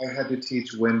I had to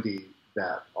teach Wendy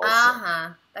that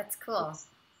also. That's cool.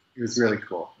 It was really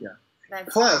cool, yeah.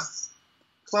 Plus,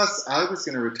 I was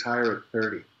going to retire at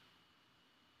 30.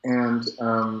 And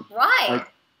why?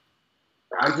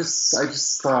 I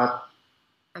just thought,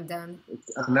 I'm done.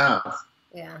 It's enough.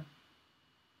 Yeah.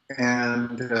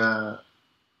 And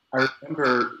I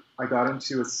remember I got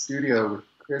into a studio with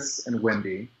Chris and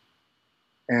Wendy,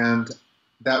 and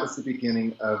that was the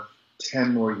beginning of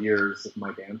 10 more years of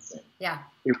my dancing. Yeah.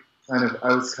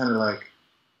 I was kind of like,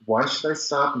 why should I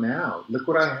stop now? Look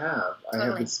what I have. Totally. I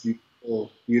have this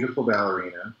beautiful, beautiful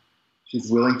ballerina.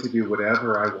 She's willing to do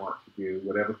whatever I want to do,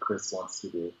 whatever Chris wants to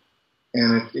do.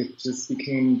 And it just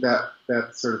became that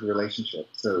sort of relationship.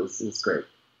 So it was great.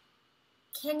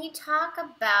 Can you talk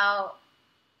about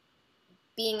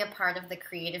being a part of the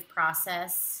creative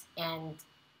process and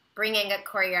bringing a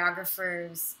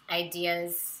choreographer's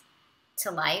ideas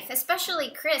to life? Especially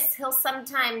Chris, he'll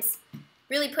sometimes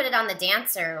really put it on the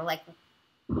dancer, like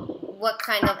what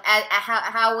kind of,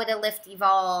 how would a lift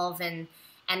evolve and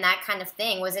that kind of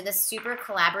thing. Was it a super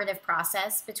collaborative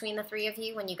process between the three of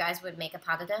you when you guys would make a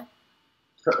pas de deux?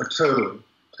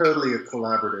 Totally a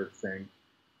collaborative thing.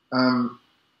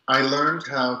 I learned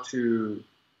how to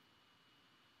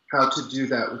do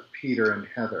that with Peter and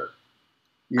Heather.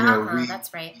 You know,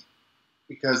 that's right.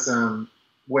 because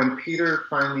when Peter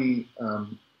finally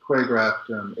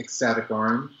choreographed Ecstatic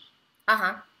Orange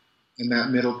Uh-huh. in that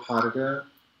middle pas de deux,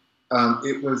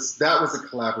 that was a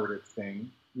collaborative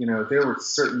thing. You know, there were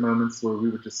certain moments where we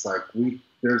were just like,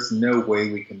 there's no way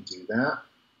we can do that.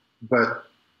 But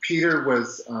Peter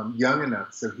was young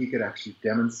enough so he could actually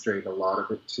demonstrate a lot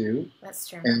of it too. That's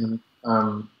true. And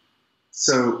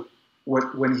so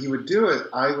when he would do it,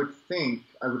 I would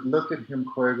look at him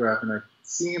choreograph and I'd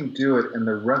see him do it, and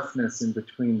the roughness in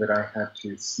between that I had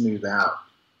to smooth out,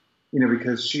 you know,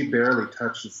 because she barely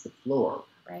touches the floor.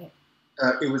 Right.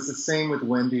 It was the same with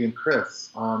Wendy and Chris.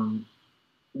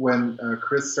 When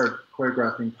Chris started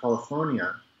choreographing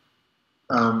California,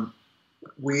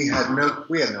 we had no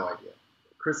idea.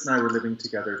 Chris and I were living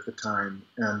together at the time,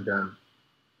 and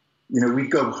you know,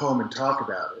 we'd go home and talk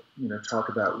about it. You know, talk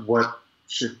about what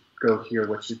should go here,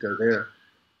 what should go there.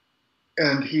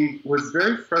 And he was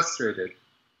very frustrated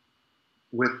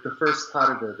with the first pas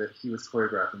de deux that he was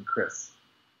choreographing Chris,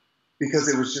 because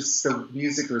it was just, the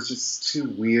music was just too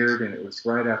weird, and it was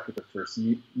right after the first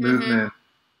movement.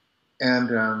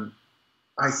 And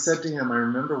I said to him, I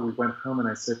remember we went home and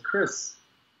I said, Chris,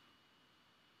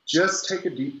 just take a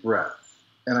deep breath.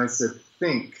 And I said,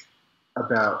 think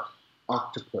about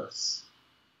octopus,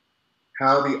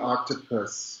 how the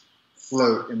octopus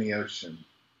float in the ocean.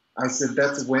 I said,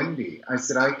 that's Wendy. I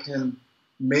said, I can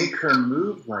make her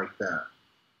move like that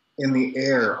in the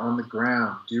air, on the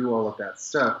ground, do all of that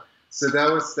stuff. So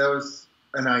that was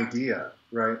an idea,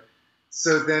 right?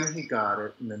 So then he got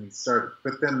it, and then he started.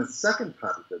 But then the second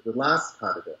pas de deux, the last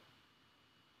pas de deux,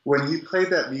 when he played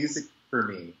that music for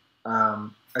me,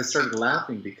 I started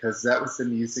laughing, because that was the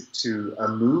music to a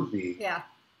movie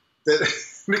that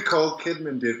Nicole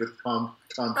Kidman did with Tom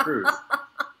Cruise.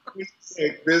 It's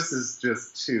like, this is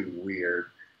just too weird.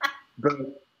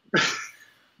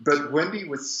 But Wendy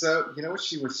was so, you know,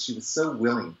 she was so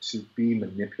willing to be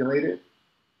manipulated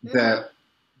that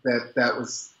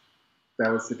was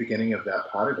the beginning of that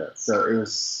pas de deux. So it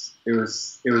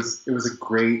was a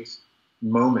great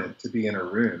moment to be in a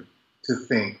room to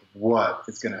think what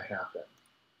is going to happen.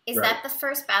 Is that the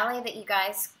first ballet that you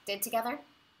guys did together?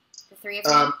 The three of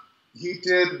you? He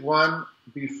did one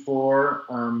before.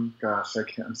 Gosh,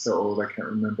 I'm so old, I can't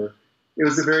remember. It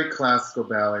was a very classical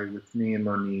ballet with me and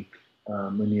Monique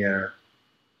Munier,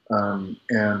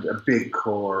 and a big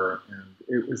corps, and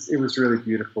it was really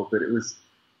beautiful. But it was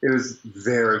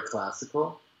very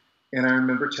classical. And I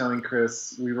remember telling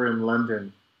Chris, we were in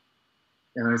London,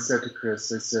 and I said to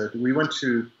Chris, I said, we went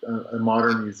to a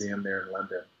modern museum there in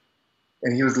London,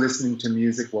 and he was listening to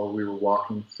music while we were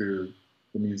walking through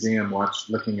the museum,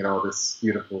 looking at all this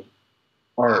beautiful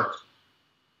art.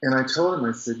 And I told him,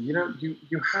 I said, you know,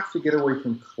 you have to get away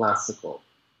from classical.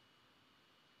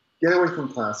 Get away from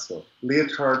classical.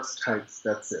 Leotards, tights,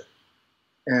 that's it.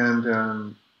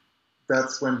 And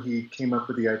that's when he came up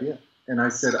with the idea. And I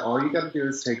said, all you got to do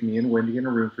is take me and Wendy in a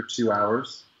room for 2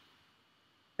 hours,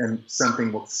 and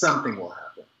something will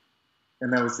happen.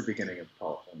 And that was the beginning of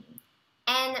California.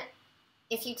 And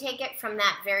if you take it from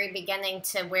that very beginning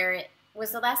to where it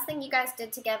was, the last thing you guys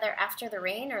did together After the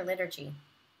Rain or Liturgy?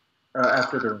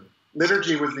 After the Rain.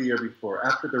 Liturgy was the year before.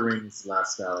 After the Rain is the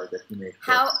last ballet that he made.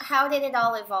 How did it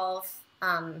all evolve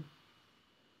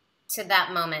to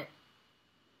that moment?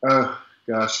 Oh,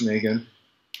 gosh, Megan.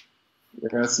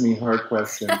 You're asking me hard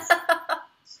questions.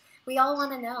 We all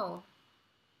want to know.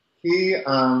 He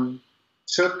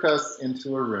took us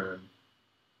into a room,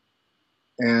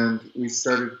 and we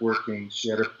started working. She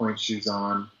had her pointe shoes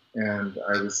on, and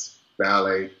I was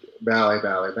ballet.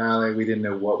 We didn't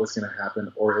know what was going to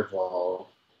happen or evolve.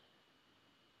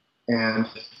 And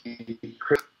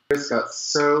Chris got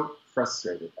so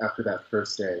frustrated after that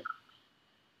first day.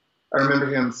 I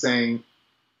remember him saying,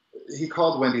 he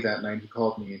called Wendy that night, he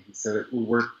called me, and he said,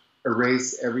 we'll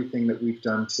erase everything that we've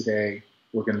done today.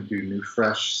 We're going to do new,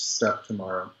 fresh stuff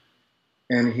tomorrow.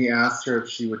 And he asked her if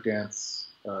she would dance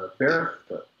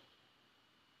barefoot.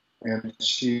 And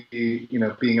she, you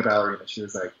know, being a ballerina, she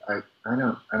was like, I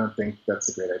don't think that's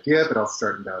a great idea, but I'll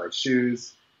start in ballet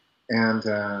shoes. And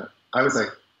I was like,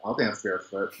 I'll dance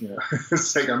barefoot, you know.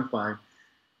 It's like, I'm fine.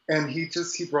 And he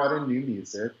brought in new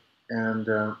music,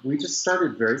 and we just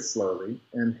started very slowly,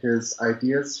 and his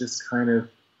ideas just kind of,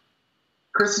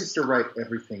 Chris used to write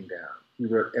everything down. He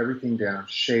wrote everything down,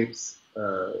 shapes,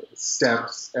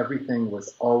 steps, everything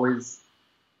was always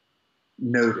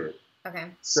noted. Okay.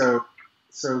 So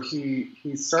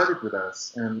he started with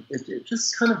us, and it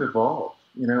just kind of evolved.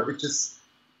 You know,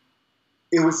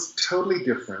 it was totally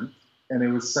different, and it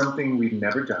was something we'd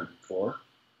never done before.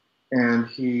 And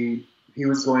he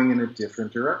was going in a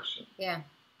different direction. Yeah.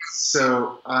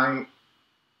 So I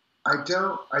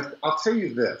I'll tell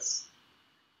you this.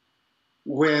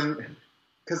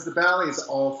 Because the ballet is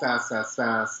all fast, fast,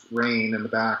 fast, rain in the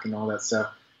back and all that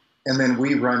stuff. And then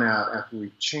we run out after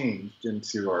we've changed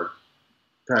into our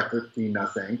practically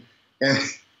nothing.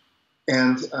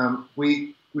 And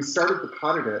we started the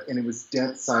pas de deux, and it was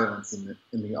dead silence in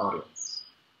the audience.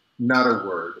 Not a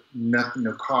word, nothing,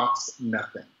 no coughs,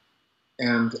 nothing.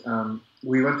 And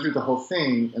we went through the whole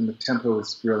thing, and the tempo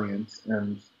was brilliant,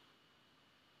 and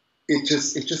it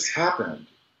just happened.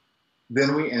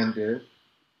 Then we ended,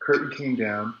 curtain came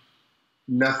down,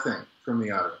 nothing from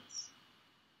the audience.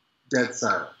 Dead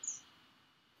silence.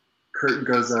 Curtain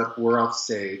goes up, we're off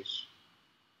stage.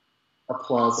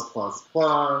 Applause, applause,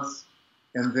 applause.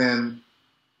 And then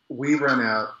we run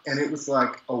out, and it was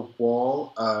like a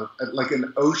wall of, like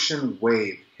an ocean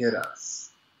wave hit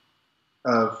us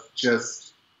of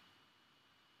just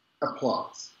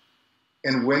applause.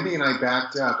 And Wendy and I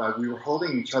backed up. We were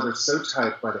holding each other so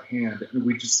tight by the hand, and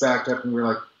we just backed up, and we were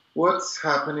like, what's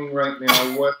happening right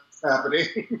now? What's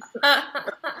happening?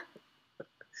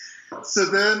 So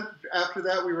then after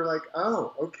that, we were like,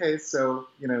 oh, okay, so,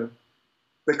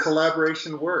 the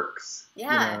collaboration works.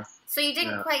 Yeah. So you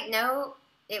didn't quite know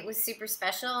it was super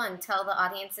special until the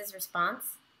audience's response?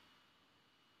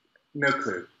 No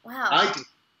clue. Wow.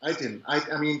 I didn't.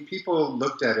 I mean, people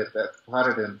looked at it, that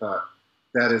plotted it, and thought,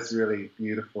 that is really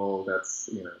beautiful. That's,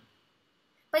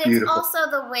 But beautiful. It's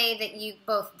also the way that you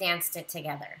both danced it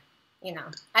together.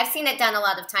 I've seen it done a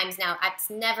lot of times now. It's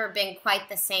never been quite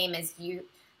the same as you.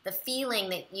 The feeling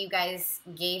that you guys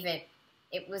gave it,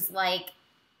 it was like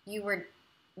you were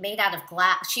made out of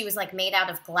glass. She was like made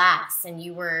out of glass, and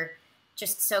you were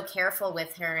just so careful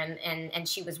with her, and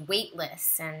she was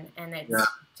weightless, and it's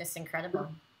just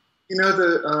incredible.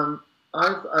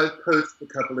 I've coached a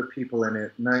couple of people in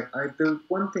it, and the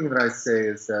one thing that I say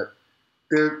is that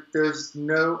there's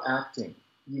no acting.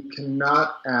 You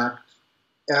cannot act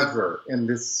ever in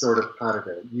this sort of pas de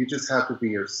deux. You just have to be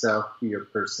yourself, be your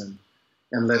person,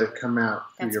 and let it come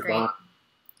out through That's your great. body.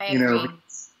 I agree.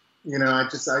 I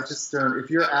just don't. If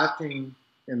you're acting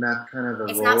in that kind of a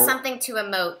it's role, not something to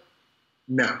emote.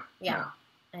 No. Yeah,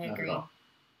 no, I agree.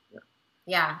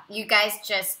 Yeah, you guys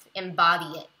just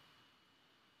embody it.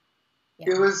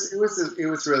 Yeah. It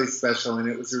was really special, and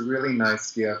it was a really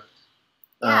nice gift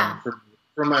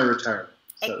for my retirement.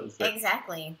 So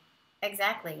exactly.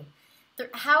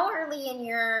 How early in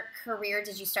your career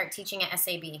did you start teaching at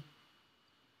SAB?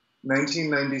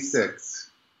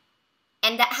 1996.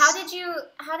 And how did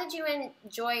you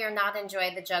enjoy or not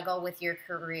enjoy the juggle with your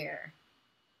career?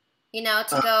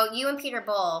 To go, you and Peter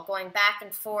Bull going back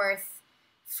and forth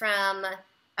from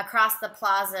across the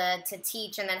plaza to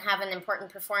teach and then have an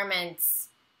important performance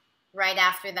right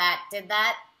after that. Did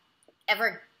that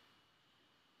ever,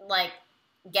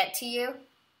 get to you?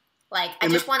 I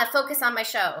just want to focus on my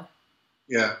show.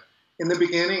 Yeah. In the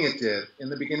beginning it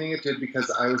did because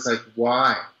I was like,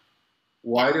 why?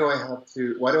 Why do I have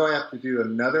to do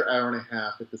another hour and a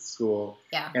half at the school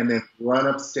and then run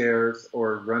upstairs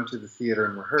or run to the theater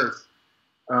and rehearse?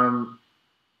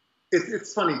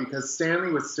 It's funny because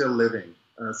Stanley was still living.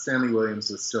 Stanley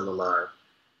Williams was still alive.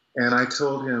 And I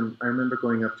told him, I remember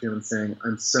going up to him and saying,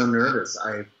 I'm so nervous.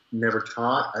 I've never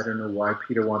taught. I don't know why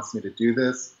Peter wants me to do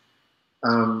this.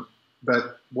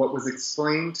 But what was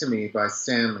explained to me by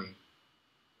Stanley,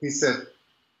 he said,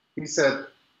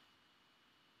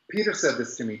 Peter said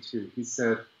this to me too. He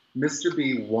said, Mr.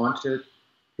 B wanted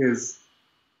his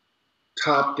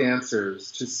top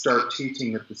dancers to start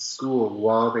teaching at the school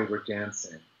while they were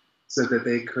dancing so that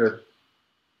they could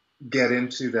get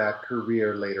into that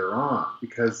career later on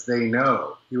because they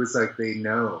know. He was like, they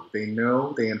know,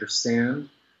 they understand.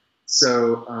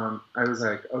 So I was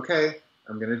like, okay,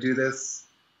 I'm going to do this,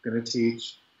 I'm going to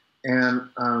teach. And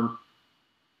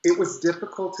it was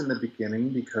difficult in the beginning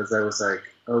because I was like,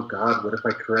 oh God, what if I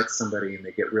correct somebody and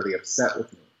they get really upset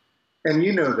with me? And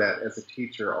you know that as a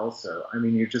teacher also. I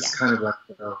mean, you're just kind of like,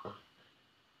 oh.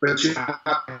 But you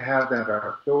have to have that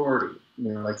authority,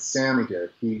 like Stanley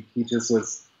did. He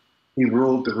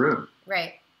ruled the room.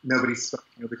 Right. Nobody spoke,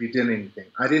 nobody did anything.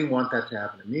 I didn't want that to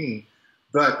happen to me,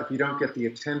 but if you don't get the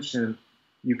attention,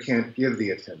 you can't give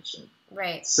the attention.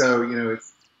 Right. So,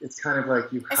 it's kind of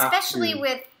like you have to. Especially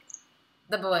with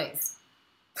the boys.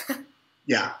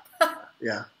 Yeah.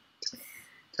 Yeah.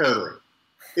 Totally.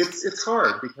 It's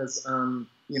hard because, I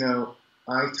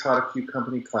taught a few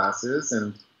company classes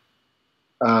and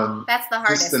that's the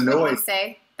hardest. Just the noise. You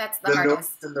say that's the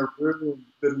hardest.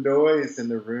 The noise in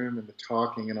the room and the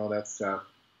talking and all that stuff.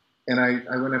 And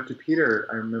I went up to Peter.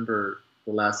 I remember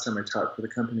the last time I taught for the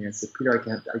company. I said, Peter,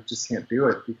 I just can't do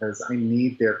it because I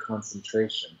need their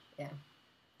concentration. Yeah.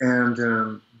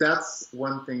 And that's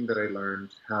one thing that I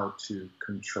learned how to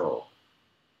control.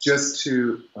 Just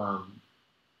to,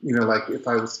 like if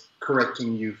I was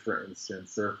correcting you, for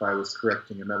instance, or if I was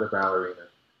correcting another ballerina,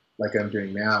 like I'm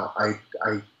doing now,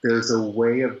 there's a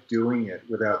way of doing it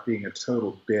without being a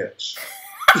total bitch.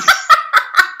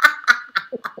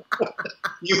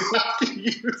 You have to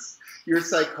use your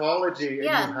psychology, and you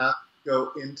have to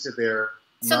go into their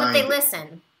so mind. that they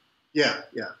listen. Yeah.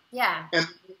 And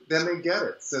then they get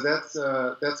it. So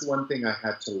that's one thing I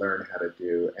had to learn how to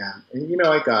do, and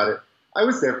I got it. I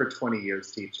was there for 20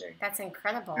 years teaching. That's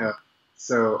incredible. Yeah.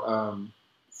 So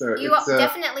you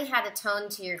definitely had a tone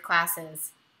to your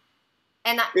classes,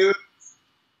 and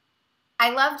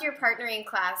I loved your partnering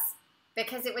class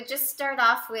because it would just start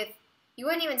off with, you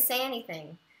wouldn't even say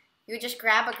anything. You would just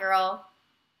grab a girl,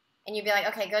 and you'd be like,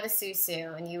 okay, go to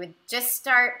Susu, and you would just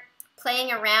start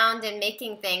playing around and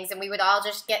making things, and we would all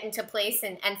just get into place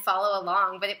and follow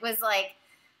along. But it was like,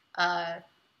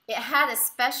 it had a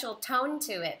special tone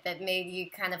to it that made you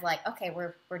kind of like, okay,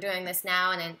 we're doing this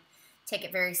now, and then take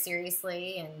it very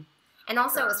seriously. And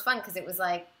also it was fun because it was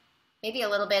like maybe a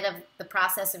little bit of the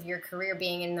process of your career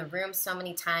being in the room so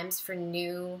many times for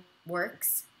new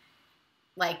works.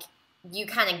 Like, you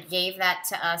kind of gave that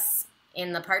to us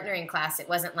in the partnering class. It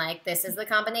wasn't like, this is the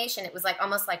combination. It was like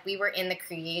almost like we were in the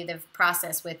creative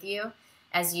process with you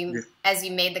as you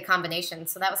made the combination.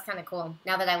 So that was kind of cool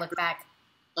now that I look back.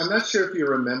 I'm not sure if you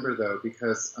remember, though,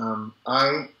 because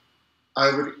I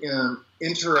would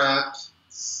interact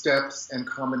steps and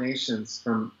combinations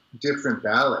from different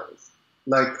ballets.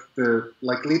 Like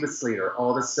Liebeslieder,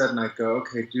 all of a sudden I go,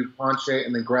 okay, do penché,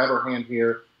 and then grab her hand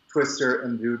here, twist her,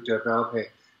 and do développé.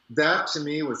 That to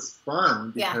me was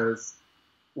fun because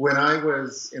when I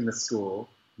was in the school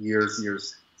years,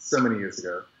 so many years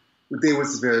ago, it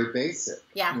was very basic.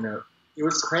 Yeah. It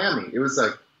was crammy. It was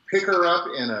like pick her up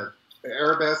in a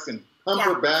arabesque and pump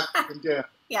her back and down.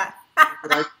 Yeah.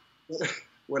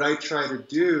 What I try to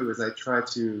do is I try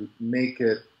to make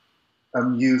it a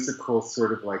musical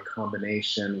sort of like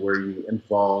combination where you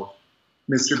involve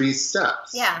Mr. B's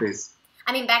steps. Yeah. Basically.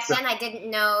 I mean, back then I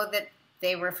didn't know that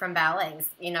they were from ballets,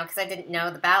 because I didn't know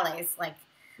the ballets like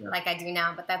I do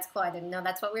now. But that's cool. I didn't know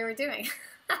that's what we were doing.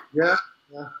 Yeah.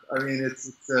 I mean,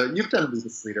 it's you've done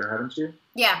Liebeslieder, haven't you?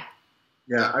 Yeah.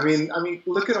 Yeah. I mean,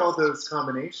 look at all those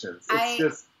combinations. I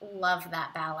love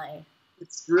that ballet.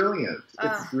 It's brilliant.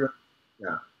 It's brilliant.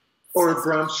 Yeah. Or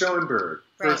Brahms Schoenberg,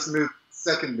 first movement,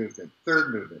 second movement,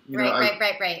 third movement.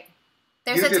 Right.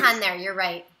 There's a ton there. You're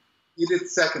right. You did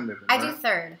second movement. I do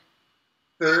third.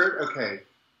 Third, okay.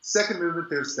 Second movement,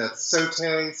 there's that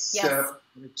sauté, step,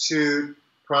 etude,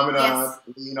 promenade,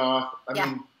 lean off. I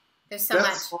mean, there's so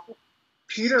much.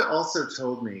 Peter also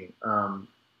told me,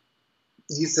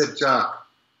 he said, Jock,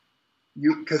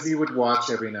 because he would watch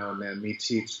every now and then me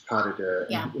teach pas de deux.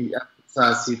 Yeah. And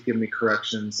class, he'd give me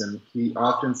corrections, and he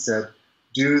often said,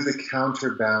 do the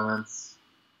counterbalance,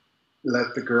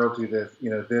 let the girl do this,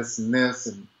 this and this,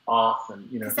 and off, and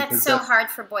because that's so hard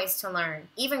for boys to learn,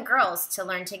 even girls to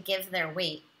learn to give their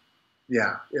weight.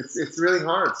 Yeah, it's really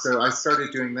hard. So I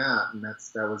started doing that, and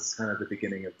that was kind of the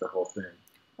beginning of the whole thing.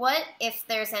 What if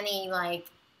there's any like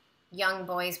young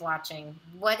boys watching?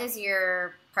 What is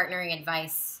your partnering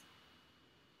advice?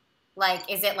 Like,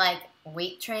 is it like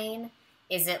weight train?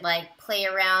 Is it like play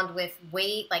around with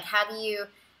weight? Like, how do you?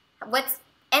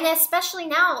 And especially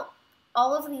now,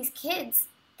 all of these kids,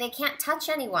 they can't touch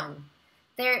anyone.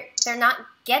 They're not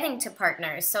getting to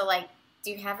partners. So like,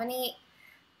 do you have any?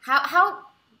 How?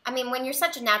 I mean, when you're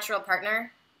such a natural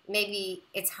partner, maybe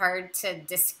it's hard to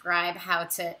describe how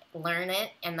to learn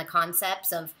it and the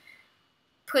concepts of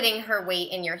putting her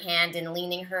weight in your hand and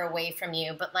leaning her away from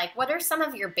you. But like, what are some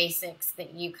of your basics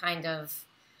that you kind of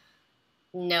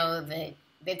know that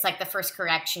it's like the first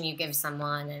correction you give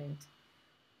someone? And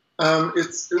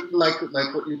it's like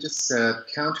what you just said.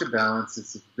 Counterbalance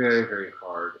is very, very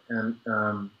hard, and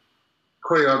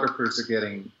choreographers are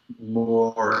getting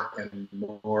more and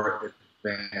more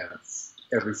advanced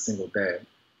every single day.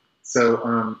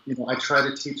 So I try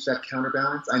to teach that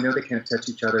counterbalance. I know they can't touch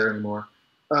each other anymore.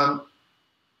 And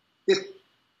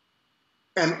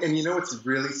what's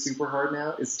really super hard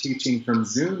now is teaching from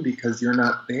Zoom, because you're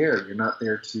not there. You're not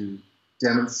there to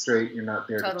demonstrate. You're not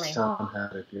there to tell them how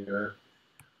to do it.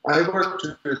 I worked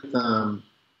with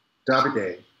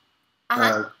Davide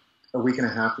a week and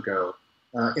a half ago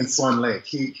in Swan Lake.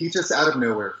 He just out of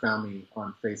nowhere found me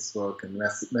on Facebook and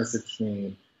messaged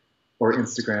me or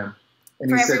Instagram.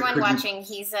 And for everyone watching,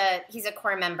 he's a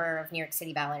core member of New York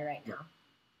City Ballet right now.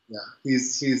 Yeah,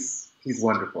 he's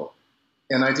wonderful.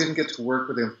 And I didn't get to work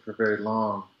with him for very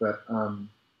long, but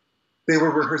they were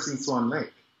rehearsing Swan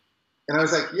Lake. And I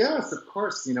was like, yes, of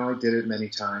course, you know, I did it many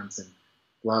times and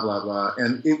blah, blah, blah.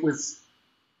 And it was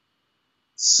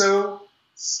so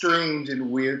strange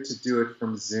and weird to do it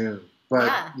from Zoom. But,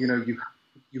 Yeah. you know,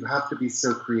 you have to be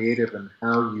so creative in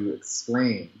how you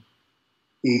explain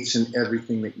each and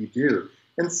everything that you do.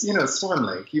 And, you know, Swan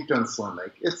Lake, you've done Swan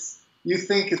Lake. You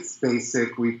think it's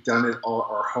basic. We've done it all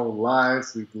our whole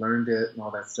lives. We've learned it and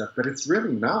all that stuff. But it's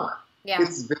really not. Yeah.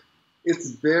 It's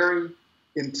very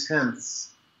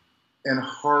intense and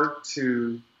hard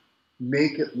to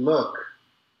make it look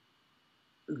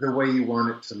the way you want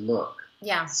it to look.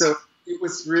 Yeah. So it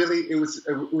was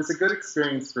a good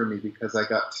experience for me because I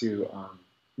got to,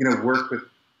 you know, work with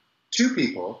two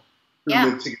people who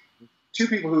live together. Two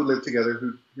people who live together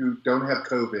who don't have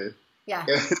COVID. Yeah.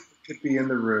 And could be in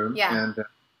the room. Yeah.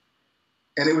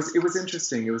 And it was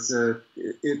interesting.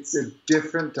 It's a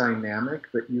different dynamic,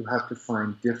 but you have to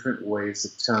find different ways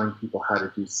of telling people how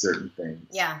to do certain things.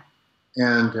 Yeah.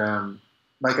 And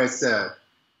like I said,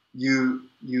 you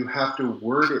have to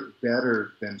word it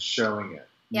better than showing it.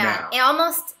 Yeah. Now. It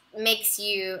almost makes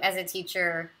you, as a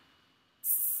teacher,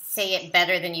 say it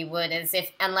better than you would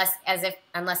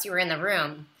unless you were in the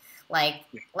room. Like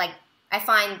I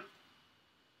find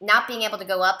not being able to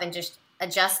go up and just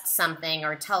adjust something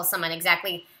or tell someone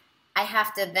exactly, I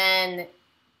have to then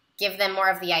give them more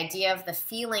of the idea of the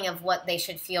feeling of what they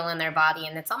should feel in their body,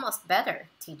 and it's almost better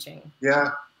teaching.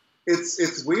 Yeah,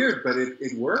 it's weird, but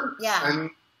it works. Yeah. I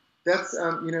mean, that's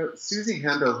you know, Susie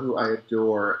Handel, who I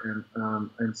adore, and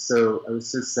I was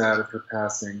so sad of her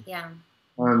passing. Yeah.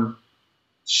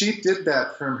 She did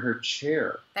that from her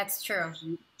chair. That's true.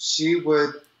 She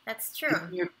would. That's true.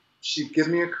 She'd give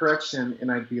me a correction,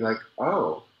 and I'd be like,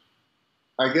 oh,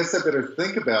 I guess I better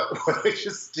think about what I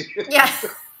just did. Yeah.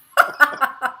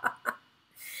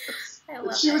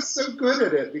 She was so good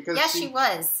at it because she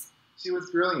was. She was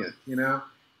brilliant, you know.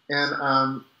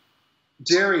 And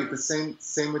Jerry, the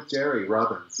same with Jerry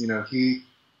Robbins. You know,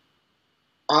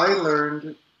 I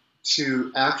learned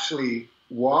to actually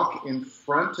walk in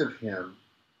front of him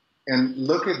and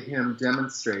look at him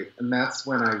demonstrate, and that's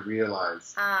when I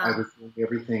realized I was doing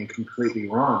everything completely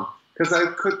wrong. Because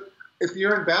if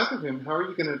you're in back of him, how are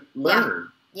you going to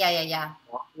learn? Yeah.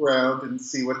 Walk around and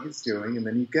see what he's doing, and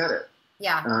then you get it.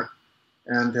 Yeah.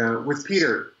 And with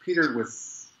Peter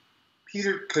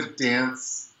could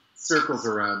dance circles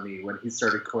around me when he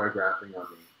started choreographing on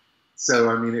me. So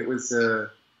I mean, it was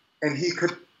and he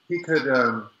could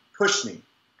push me.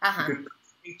 Uh-huh. He could push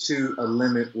me to a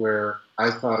limit where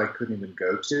I thought I couldn't even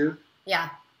go to. Yeah.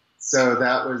 So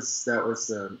that was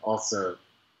also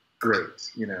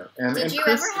great, you know. And did you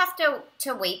ever have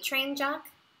to weight train, Jock?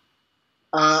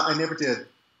 I never did.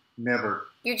 Never.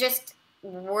 You just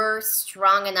were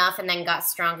strong enough and then got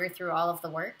stronger through all of the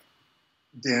work?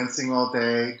 Dancing all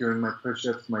day, doing my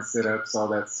push-ups, my sit-ups, all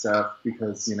that stuff,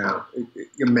 because, you know,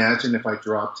 imagine if I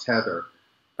dropped Heather.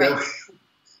 That would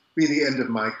be the end of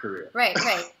my career. Right.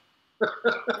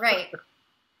 Right.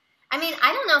 I mean,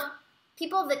 I don't know if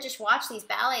people that just watch these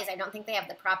ballets, I don't think they have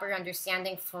the proper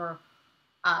understanding for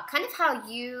kind of how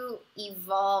you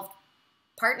evolved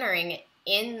partnering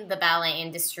in the ballet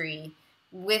industry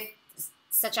with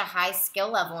such a high skill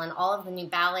level and all of the new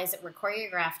ballets that were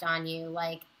choreographed on you,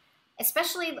 like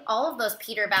especially all of those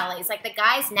Peter ballets. Like the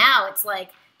guys now, it's like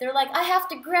they're like, I have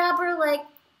to grab her like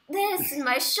this and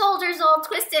my shoulders all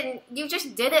twisted, and you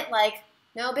just did it like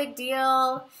no big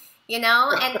deal, you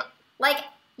know? And like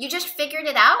you just figured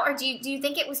it out, or do you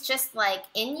think it was just like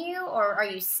in you, or are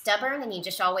you stubborn and you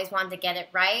just always wanted to get it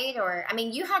right? Or I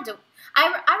mean, you had to.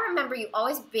 I remember you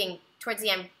always being towards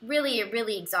the end really,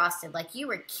 really exhausted. Like you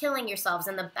were killing yourselves,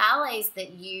 and the ballets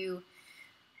that you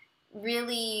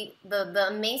really the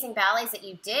amazing ballets that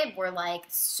you did were like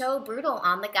so brutal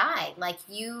on the guy. Like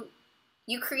you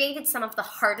created some of the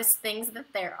hardest things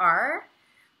that there are.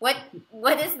 What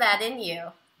is that in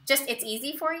you? Just it's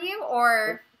easy for you,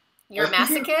 or you're a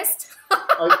masochist?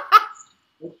 I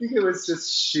think it was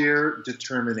just sheer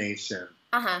determination.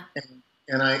 Uh-huh.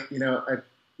 And I, you know,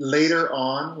 later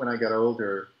on when I got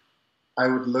older, I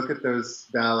would look at those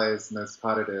ballets and those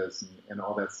pas de deux and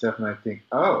all that stuff, and I think,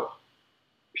 oh,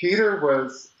 Peter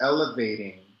was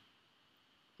elevating.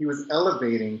 He was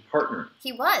elevating partner.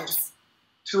 He was.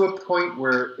 To a point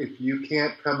where if you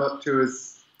can't come up to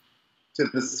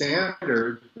the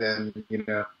standard, then, you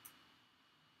know,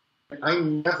 I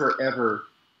never, ever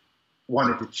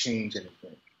wanted to change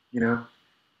anything, you know.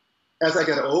 As I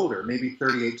got older, maybe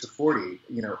 38 to 40,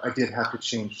 you know, I did have to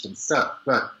change some stuff.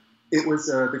 But it was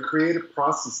the creative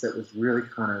process that was really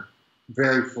kind of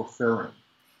very fulfilling.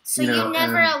 So you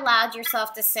never allowed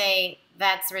yourself to say,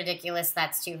 that's ridiculous,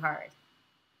 that's too hard?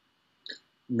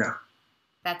 No.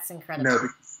 That's incredible. No,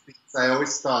 because I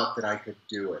always thought that I could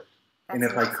do it. That's And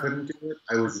if amazing. I couldn't do it,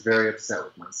 I was very upset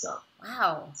with myself.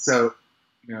 Wow. So,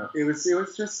 it was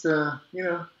just,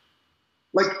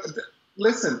 like,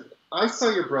 listen, I saw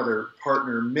your brother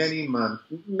partner many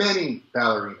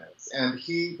ballerinas, and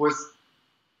he was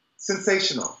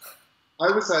sensational.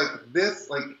 I was like, this,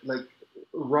 like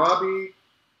Robbie,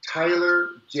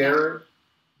 Tyler, Jared,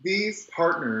 these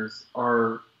partners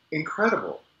are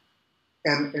incredible.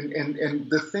 And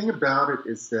the thing about it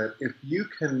is that if you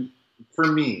can, for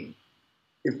me,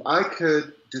 if I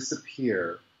could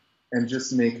disappear and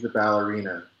just make the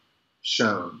ballerina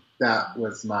shown, that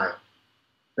was my,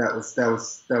 I was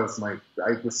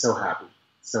so happy,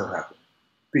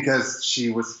 because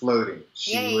she was floating.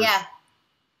 She was,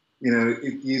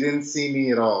 you didn't see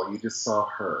me at all. You just saw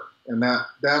her. And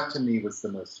that to me was the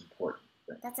most important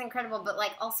thing. That's incredible, but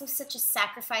like also such a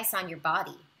sacrifice on your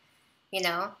body,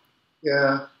 Yeah.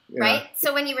 Right?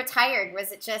 So when you retired,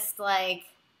 was it just like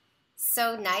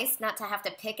so nice not to have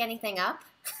to pick anything up?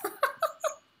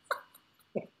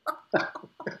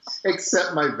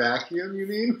 Except my vacuum, you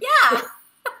mean? Yeah.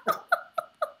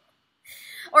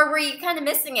 Or were you kind of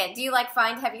missing it? Do you like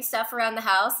find heavy stuff around the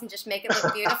house and just make it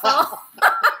look beautiful?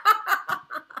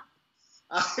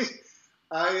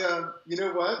 You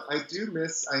know what? I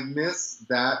miss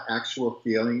that actual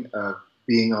feeling of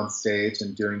being on stage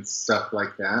and doing stuff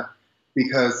like that,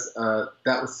 because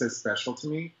that was so special to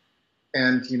me.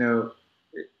 And,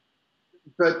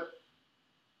 but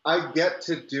I get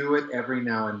to do it every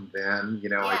now and then.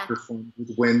 I performed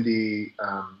with Wendy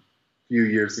a few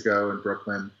years ago in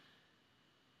Brooklyn.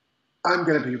 I'm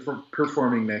going to be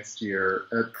performing next year.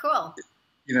 Cool.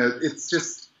 It's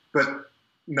just, but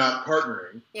not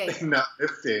partnering, not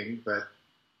lifting, but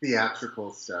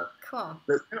theatrical stuff. Cool.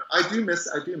 But I do miss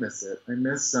it. I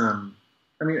miss,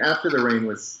 After the Rain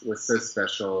was so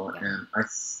special, and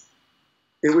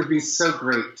it would be so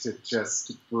great to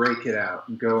just break it out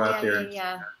and go out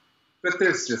there. But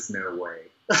there's just no way.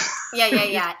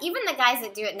 Yeah. Even the guys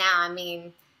that do it now,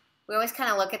 we always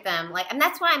kind of look at them and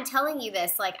that's why I'm telling you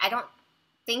this. I don't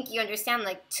think you understand.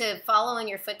 To follow in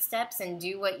your footsteps and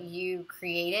do what you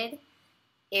created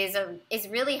is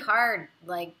really hard.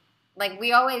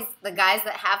 We always, the guys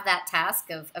that have that task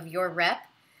of your rep,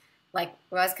 we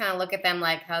always kind of look at them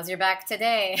how's your back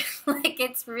today?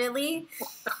 It's really,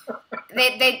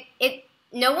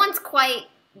 no one's quite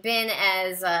been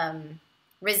as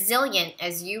resilient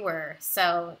as you were.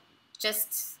 So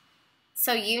just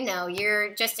so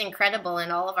you're just incredible in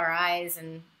all of our eyes,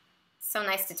 and so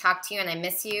nice to talk to you, and I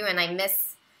miss you, and I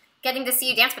miss getting to see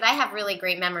you dance, but I have really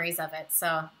great memories of it,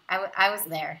 so I was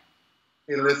there.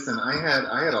 Hey, listen, I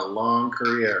had a long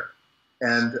career,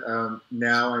 and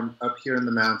now I'm up here in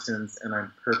the mountains, and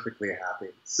I'm perfectly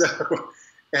happy. So,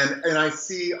 and I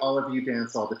see all of you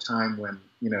dance all the time when,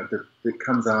 it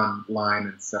comes online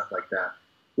and stuff like that,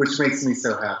 which makes me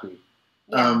so happy.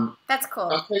 Yeah, that's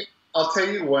cool. I'll tell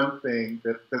you one thing,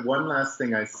 that the one last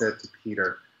thing I said to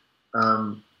Peter,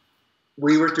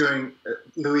 we were doing,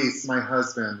 Luis, my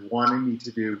husband, wanted me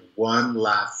to do one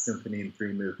last symphony in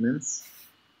 3 movements.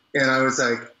 And I was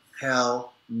like,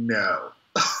 hell no.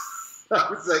 I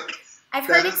was like, I've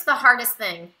heard it's the hardest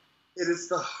thing. It is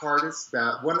the hardest,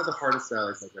 one of the hardest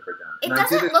ballets I've ever done. It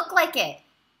doesn't look like it.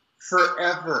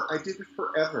 Forever. I did it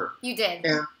forever. You did.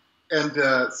 And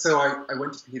so I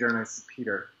went to Peter and I said,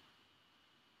 Peter,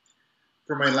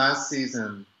 for my last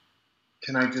season,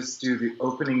 can I just do the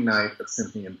opening night of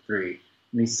Symphony in 3?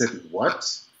 And he said,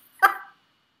 what?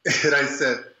 And I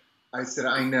said,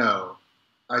 I know.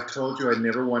 I told you I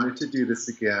never wanted to do this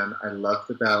again. I love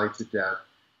the ballet to death.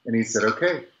 And he said,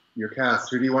 okay, you're cast.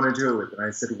 Who do you want to do it with? And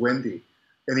I said, Wendy.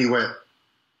 And he went,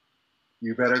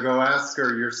 you better go ask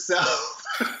her yourself.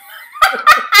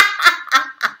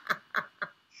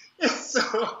 And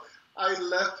so I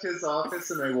left his office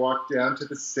and I walked down to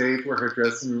the stage where her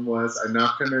dressing room was. I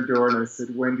knocked on her door and I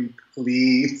said, Wendy,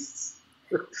 please,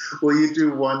 will you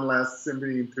do one last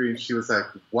Symphony in 3? And she was like,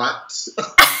 what?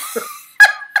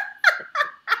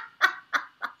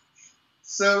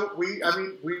 So we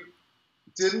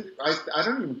didn't, I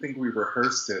don't even think we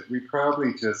rehearsed it. We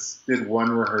probably just did one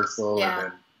rehearsal and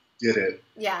then did it.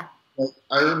 Yeah. But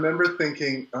I remember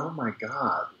thinking, oh my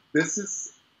God, this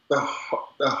is the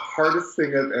hardest thing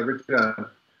I've ever done.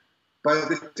 But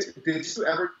did you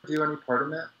ever do any part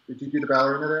in that? Did you do the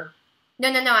ballerina there?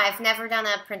 No. I've never done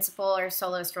a principal or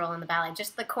soloist role in the ballet,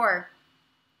 just the core.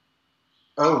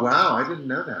 Oh, wow. I didn't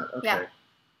know that. Okay.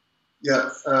 Yeah.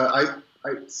 Yes.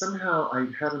 I somehow I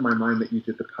had in my mind that you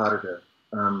did the pas de deux.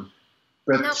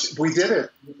 But Nope. we did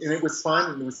it, and it was fun,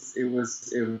 and it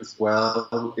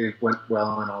went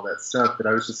well, and all that stuff. But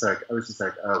I was just like,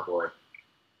 oh boy,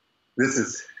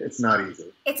 it's not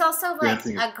easy. It's also like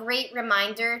Dancing a great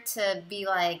reminder to be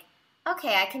like,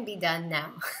 okay, I can be done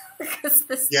now, because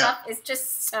this stuff is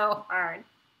just so hard.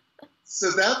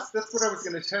 So that's what I was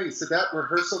going to tell you. So that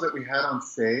rehearsal that we had on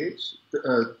stage,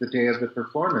 the day of the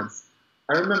performance,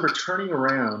 I remember turning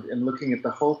around and looking at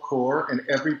the whole corps and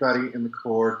everybody in the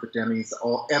corps, the demis,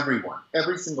 everyone,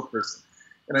 every single person.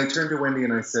 And I turned to Wendy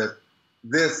and I said,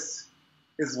 this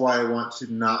is why I want to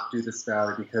not do this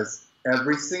ballet, because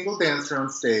every single dancer on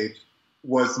stage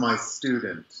was my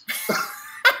student.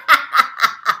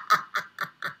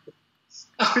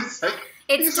 I was like,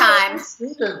 it's time.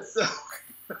 Students. So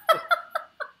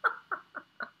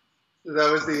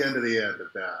that was the end of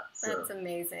that. So. That's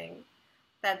amazing.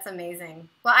 That's amazing.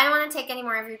 Well, I don't want to take any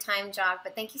more of your time, Jock,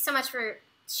 but thank you so much for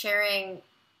sharing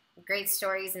great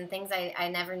stories and things I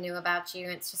never knew about you.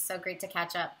 It's just so great to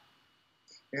catch up.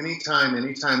 Anytime.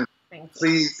 Thank you.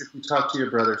 Please, if you talk to your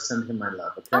brother, send him my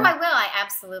love, okay? Oh, I will. I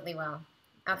absolutely will.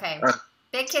 Okay. Right.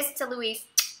 Big kiss to Luis.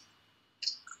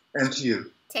 And to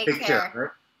you. Take care. Right?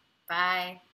 Bye.